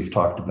reasons that we've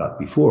talked about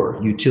before: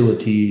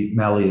 utility,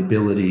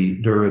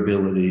 malleability,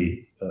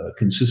 durability,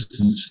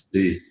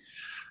 consistency.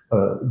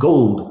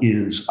 Gold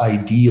is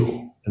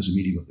ideal as a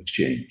medium of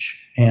exchange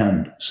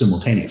and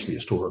simultaneously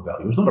a store of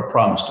value. It's not a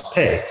promise to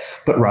pay,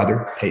 but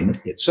rather payment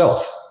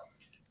itself.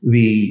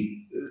 The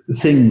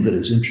thing that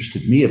has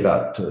interested me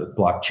about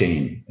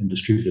blockchain and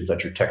distributed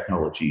ledger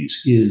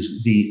technologies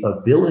is the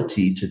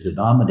ability to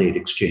denominate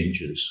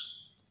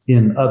exchanges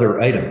in other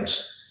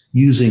items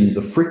using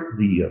the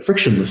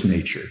frictionless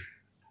nature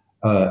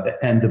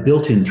and the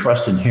built-in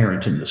trust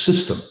inherent in the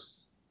system.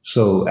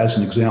 So as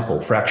an example,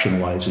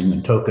 fractionalizing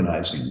and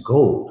tokenizing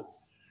gold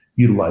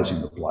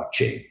utilizing the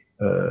blockchain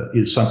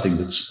is something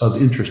that's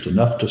of interest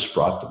enough to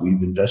Sprott that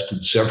we've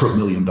invested several $1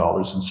 million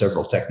in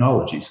several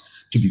technologies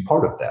to be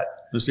part of that.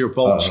 This is your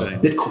Vault chain.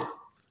 Bitcoin.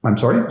 I'm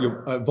sorry?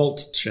 Your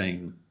Vault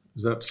chain.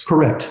 Is that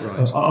correct?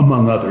 Right.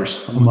 Among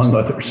others.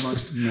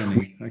 Amongst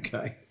many.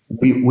 Okay.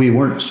 We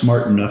weren't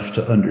smart enough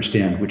to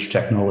understand which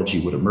technology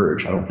would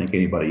emerge. I don't think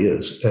anybody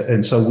is.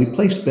 And so we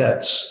placed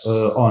bets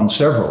on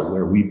several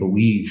where we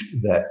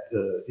believed that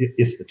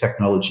if the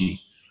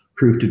technology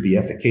proved to be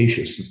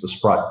efficacious, that the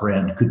Sprott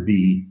brand could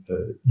be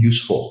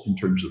useful in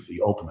terms of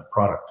the ultimate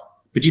product.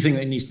 But do you think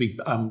that it needs to be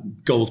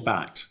gold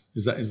backed?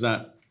 Is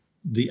that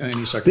the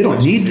only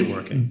circumstance it's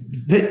working?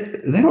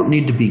 They don't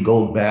need to be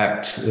gold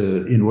backed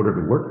in order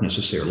to work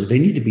necessarily. They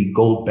need to be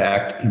gold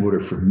backed in order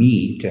for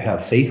me to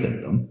have faith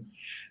in them,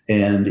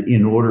 and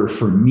in order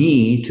for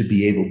me to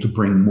be able to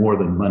bring more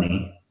than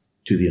money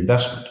to the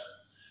investment.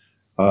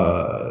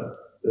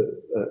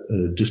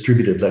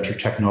 Distributed ledger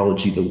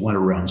technology that went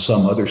around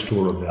some other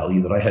store of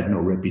value that I had no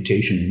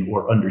reputation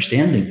or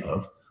understanding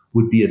of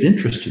would be of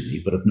interest to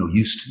me, but of no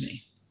use to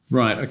me.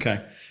 Right.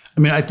 Okay. I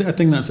mean, I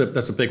think that's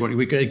a big one.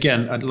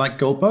 Again, I'd like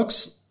gold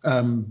bugs,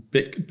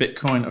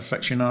 Bitcoin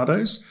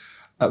aficionados,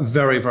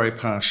 very, very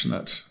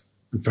passionate,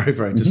 very,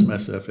 very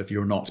dismissive if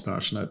you're not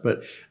passionate.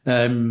 But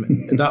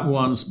that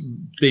one's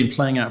been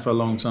playing out for a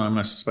long time, and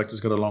I suspect it's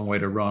got a long way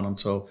to run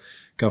until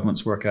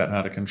governments work out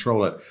how to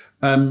control it.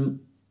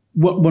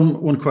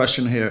 One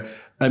question here.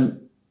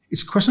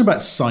 It's a question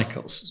about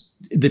cycles,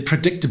 the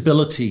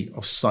predictability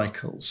of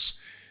cycles.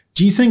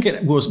 Do you think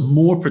it was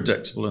more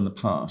predictable in the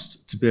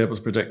past to be able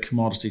to predict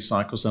commodity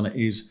cycles than it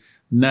is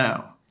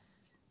now?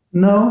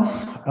 No.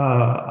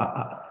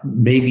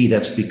 Maybe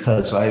that's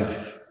because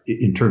I've,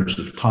 in terms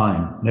of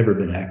time, never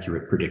been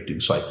accurate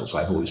predicting cycles.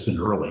 I've always been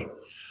early.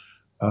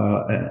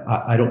 And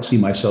I don't see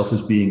myself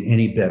as being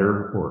any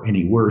better or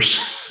any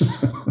worse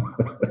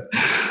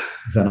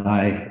than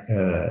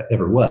I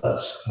ever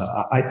was.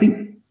 I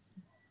think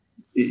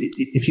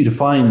if you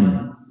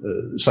define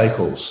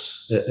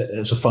cycles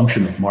as a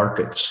function of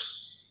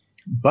markets,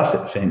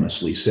 Buffett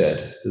famously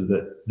said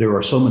that there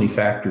are so many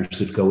factors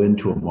that go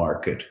into a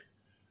market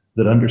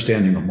that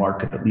understanding a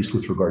market, at least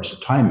with regards to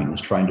timing, is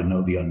trying to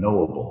know the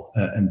unknowable.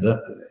 And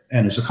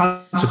as a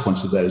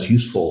consequence of that, is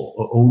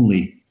useful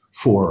only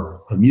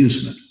for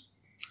amusement.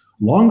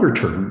 Longer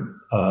term,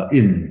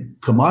 in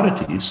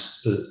commodities,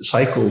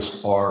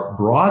 cycles are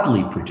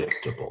broadly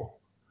predictable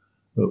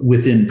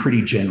within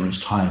pretty generous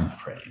time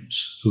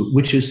frames,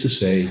 which is to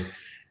say,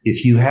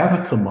 if you have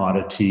a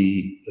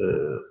commodity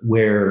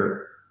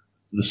where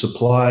the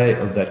supply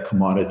of that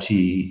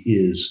commodity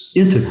is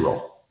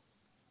integral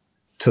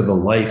to the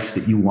life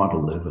that you want to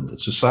live and that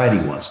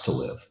society wants to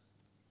live,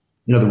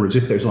 In other words,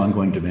 if there's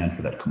ongoing demand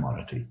for that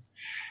commodity.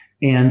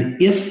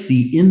 And if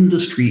the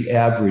industry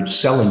average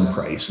selling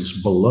price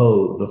is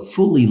below the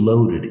fully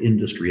loaded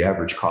industry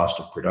average cost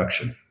of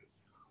production,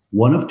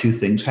 one of two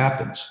things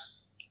happens.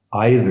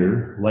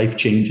 Either life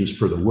changes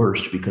for the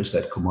worst because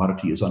that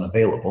commodity is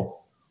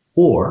unavailable,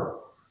 or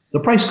the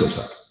price goes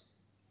up.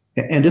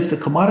 And if the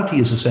commodity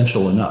is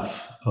essential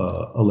enough,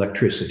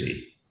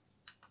 electricity,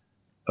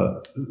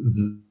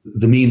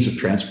 the means of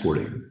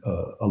transporting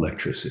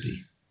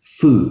electricity,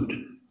 food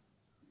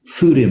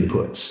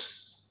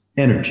inputs,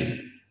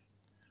 energy,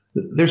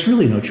 there's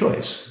really no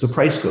choice. The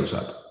price goes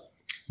up.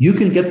 You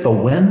can get the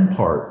when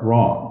part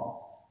wrong,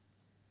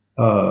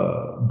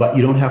 but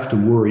you don't have to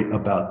worry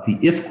about the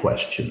if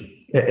question.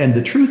 And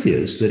the truth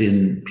is that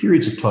in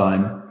periods of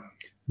time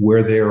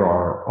where there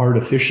are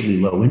artificially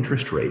low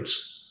interest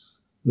rates,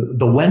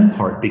 the when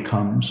part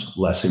becomes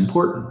less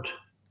important.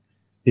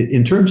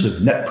 In terms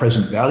of net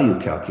present value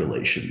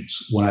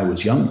calculations, when I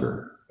was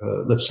younger,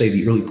 let's say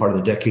the early part of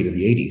the decade of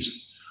the 80s,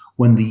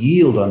 when the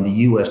yield on the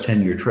US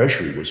 10-year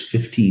Treasury was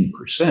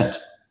 15%,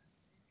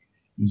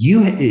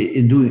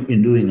 in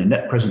doing a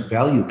net present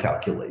value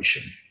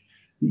calculation,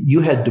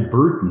 you had to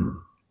burden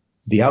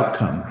the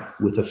outcome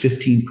with a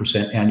 15%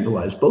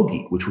 annualized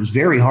bogey, which was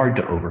very hard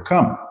to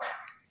overcome.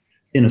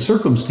 In a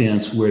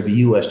circumstance where the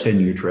US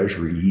 10-year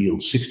Treasury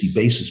yields 60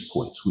 basis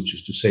points, which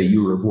is to say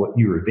your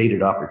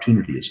evaded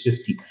opportunity is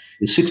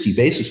 60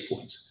 basis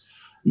points,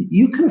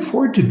 you can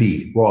afford to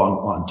be wrong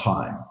on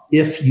time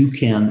if you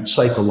can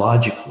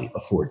psychologically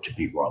afford to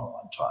be wrong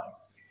on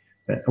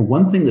time.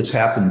 One thing that's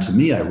happened to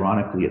me,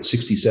 ironically, at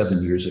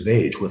 67 years of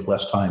age with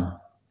less time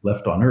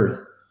left on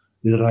earth,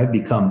 is that I've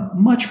become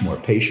much more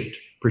patient,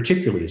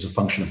 particularly as a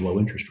function of low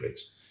interest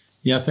rates.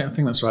 Yeah, I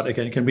think that's right.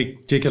 Again, we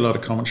take a lot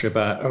of commentary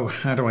about,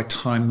 how do I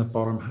time the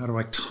bottom? How do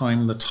I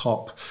time the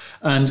top?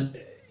 And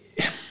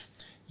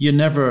you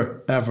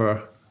never,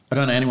 ever, I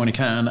don't know anyone who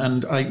can,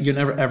 and you're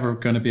never, ever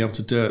going to be able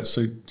to do it.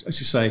 So, as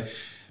you say,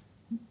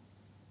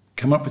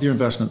 come up with your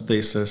investment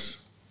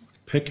thesis,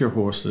 pick your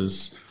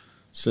horses,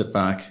 sit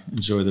back,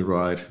 enjoy the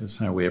ride. That's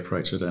how we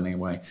approach it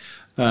anyway.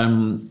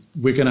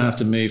 We're going to have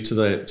to move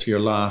to your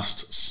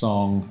last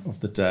song of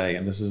the day,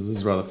 and this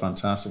is a rather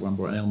fantastic one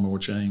by Elmore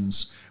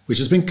James, which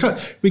has been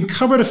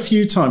covered a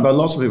few times by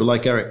lots of people,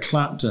 like Eric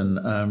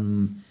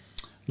Clapton,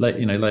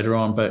 later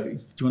on. But do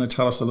you want to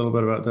tell us a little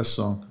bit about this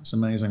song? It's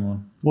an amazing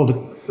one. Well,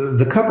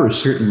 the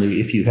covers certainly,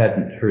 if you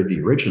hadn't heard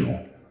the original,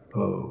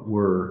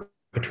 were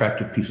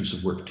attractive pieces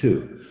of work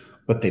too,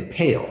 but they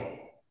pale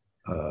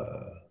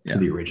to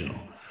the original.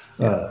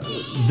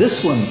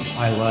 This one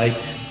I like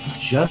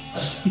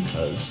just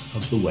because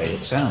of the way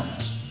it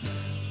sounds.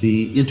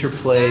 The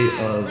interplay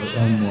of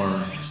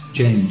Elmore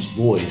James'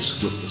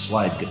 voice with the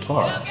slide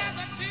guitar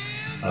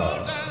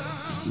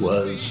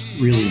was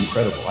really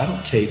incredible. I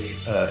don't take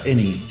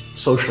any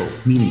social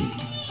meaning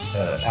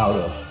out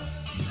of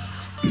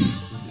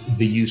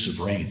the use of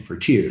rain for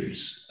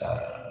tears.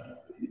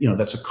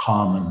 That's a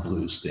common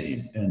blues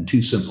theme and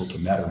too simple to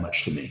matter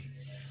much to me.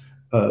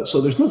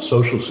 So there's no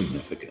social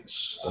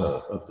significance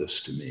of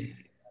this to me.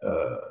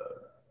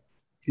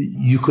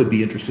 You could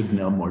be interested in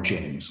Elmore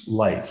James'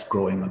 life,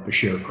 growing up a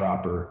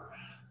sharecropper,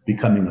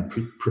 becoming a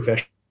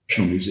professional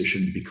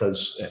musician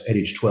because at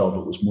age 12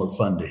 it was more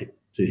fun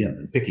to him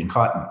than picking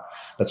cotton,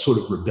 that sort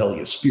of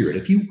rebellious spirit,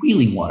 if you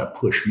really want to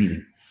push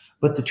meaning.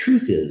 But the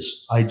truth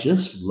is, I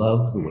just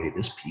love the way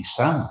this piece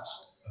sounds.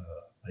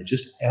 I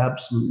just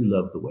absolutely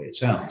love the way it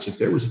sounds. If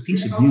there was a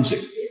piece of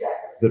music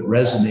that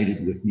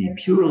resonated with me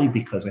purely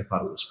because I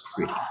thought it was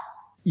pretty.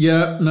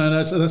 Yeah, no,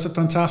 that's a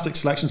fantastic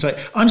selection today.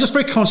 I'm just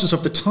very conscious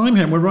of the time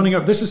here, and we're running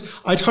up.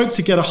 I'd hope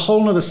to get a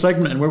whole nother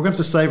segment, and we're going to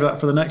have to save that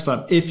for the next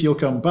time if you'll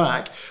come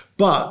back.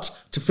 But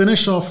to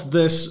finish off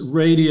this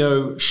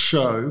radio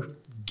show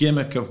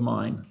gimmick of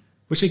mine,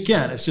 which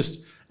again,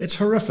 it's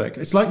horrific.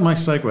 It's like my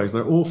segues,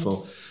 they're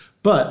awful.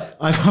 But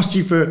I've asked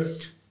you for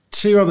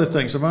two other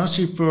things. I've asked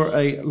you for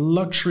a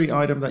luxury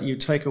item that you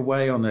take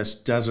away on this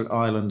desert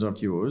island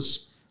of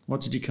yours.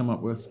 What did you come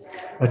up with?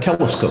 A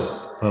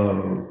telescope.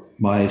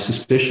 My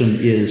suspicion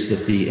is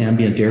that the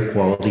ambient air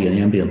quality and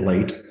ambient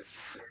light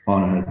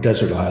on a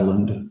desert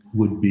island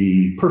would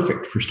be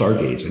perfect for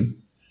stargazing.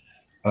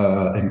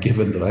 And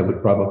given that I would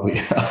probably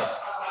have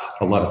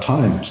a lot of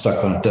time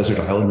stuck on a desert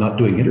island not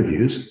doing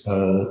interviews,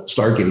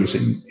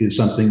 stargazing is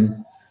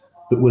something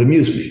that would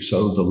amuse me.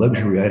 So the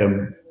luxury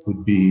item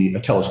would be a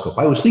telescope.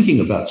 I was thinking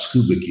about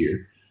scuba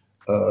gear,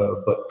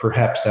 but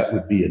perhaps that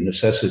would be a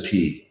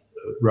necessity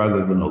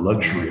rather than a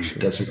luxury of a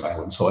desert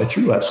island. So I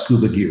threw out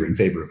scuba gear in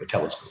favor of a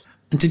telescope.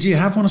 And did you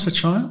have one as a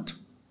child?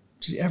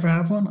 Did you ever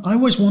have one? I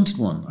always wanted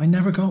one. I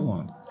never got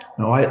one.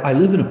 No, I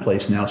live in a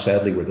place now,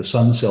 sadly, where the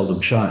sun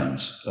seldom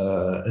shines.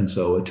 And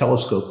so a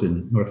telescope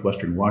in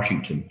northwestern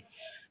Washington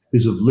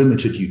is of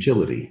limited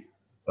utility.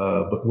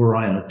 But were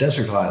I on a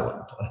desert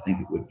island, I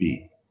think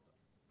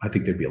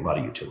there'd be a lot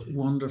of utility.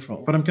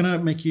 Wonderful. But I'm going to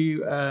make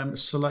you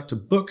select a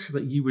book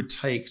that you would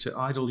take to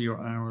idle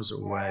your hours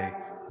away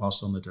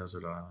whilst on the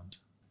desert island.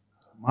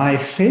 My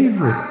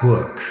favorite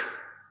book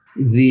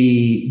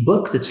The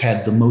book that's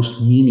had the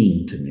most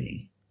meaning to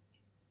me,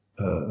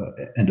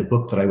 and a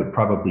book that I would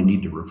probably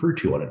need to refer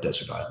to on a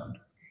desert island,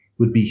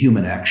 would be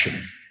Human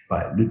Action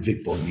by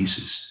Ludwig von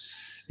Mises.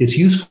 It's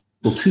useful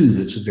too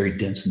that it's a very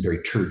dense and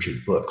very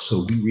turgid book,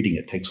 so rereading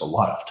it takes a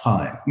lot of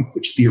time,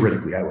 which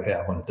theoretically I would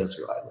have on a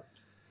desert island.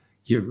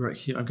 You're right.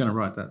 I'm going to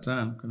write that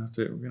down. We're going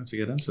to have to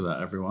get into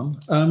that, everyone.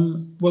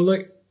 Well,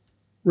 look,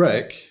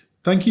 Rick,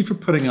 thank you for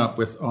putting up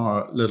with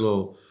our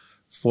little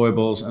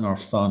foibles and our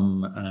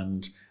fun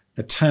and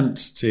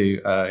attempts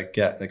to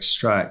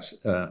extract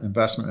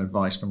investment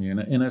advice from you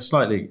in a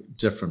slightly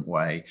different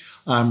way.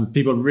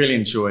 People really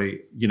enjoy,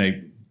 your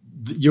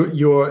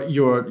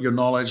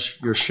knowledge,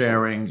 your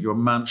sharing, your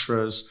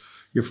mantras,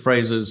 your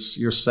phrases,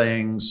 your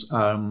sayings.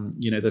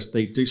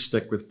 They do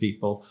stick with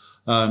people.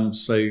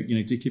 So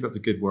do keep up the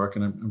good work,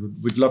 and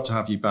we'd love to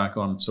have you back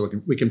on so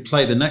we can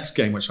play the next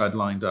game which I'd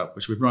lined up,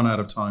 which we've run out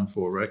of time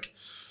for. Rick,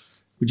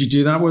 would you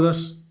do that with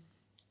us?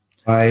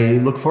 I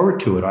look forward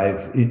to it.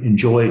 I've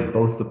enjoyed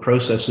both the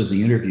process of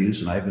the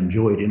interviews, and I've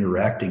enjoyed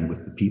interacting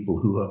with the people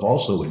who have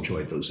also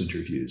enjoyed those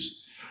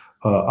interviews.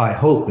 I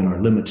hope in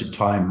our limited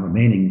time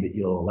remaining that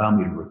you'll allow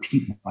me to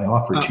repeat my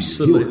offer to your viewers.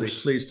 Absolutely,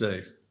 please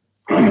do.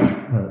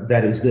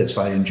 That is this: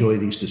 I enjoy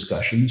these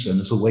discussions,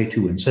 and as a way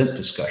to incent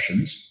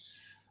discussions,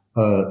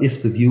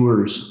 if the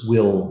viewers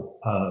will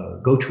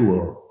go to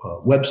a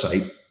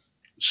website,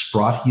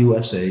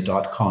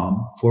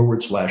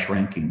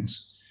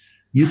 sprottusa.com/rankings,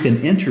 you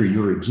can enter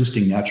your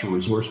existing natural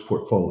resource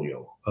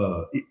portfolio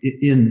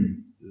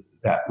in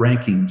that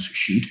rankings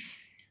sheet.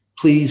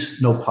 Please,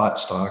 no pot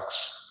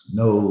stocks,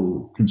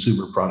 no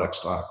consumer product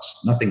stocks,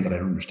 nothing that I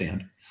don't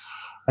understand.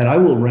 And I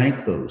will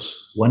rank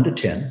those 1 to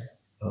 10,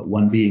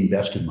 1 being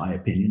best in my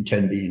opinion,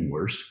 10 being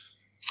worst.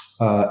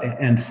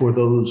 And for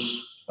those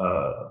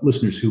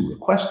listeners who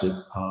requested,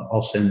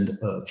 I'll send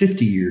a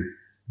 50-year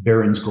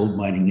Barron's Gold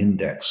Mining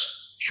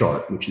Index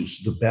chart, which is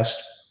the best,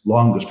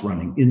 longest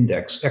running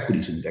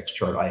equities index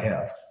chart I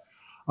have.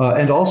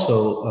 And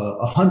also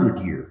a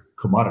 100-year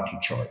commodity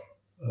chart,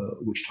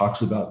 which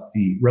talks about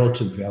the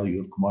relative value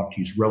of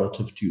commodities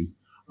relative to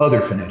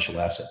other financial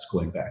assets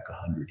going back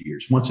 100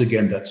 years. Once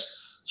again, that's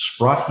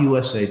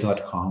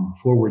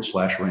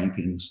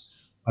sprottusa.com/rankings.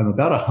 I'm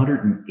about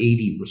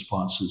 180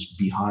 responses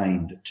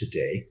behind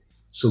today,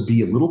 so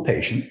be a little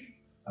patient,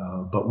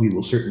 but we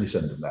will certainly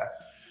send them back.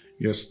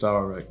 You're a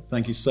star, Rick.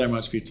 Thank you so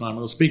much for your time.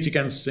 We'll speak to you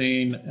again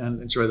soon,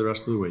 and enjoy the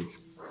rest of the week.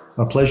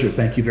 A pleasure.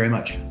 Thank you very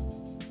much.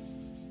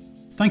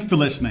 Thank you for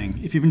listening.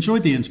 If you've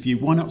enjoyed the interview,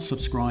 why not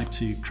subscribe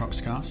to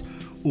Cruxcast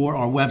or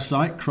our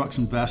website,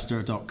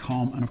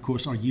 cruxinvestor.com, and of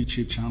course our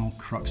YouTube channel,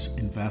 Crux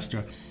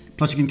Investor.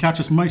 Plus you can catch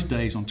us most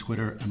days on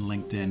Twitter and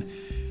LinkedIn.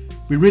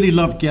 We really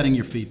love getting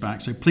your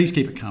feedback, so please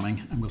keep it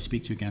coming, and we'll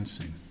speak to you again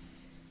soon.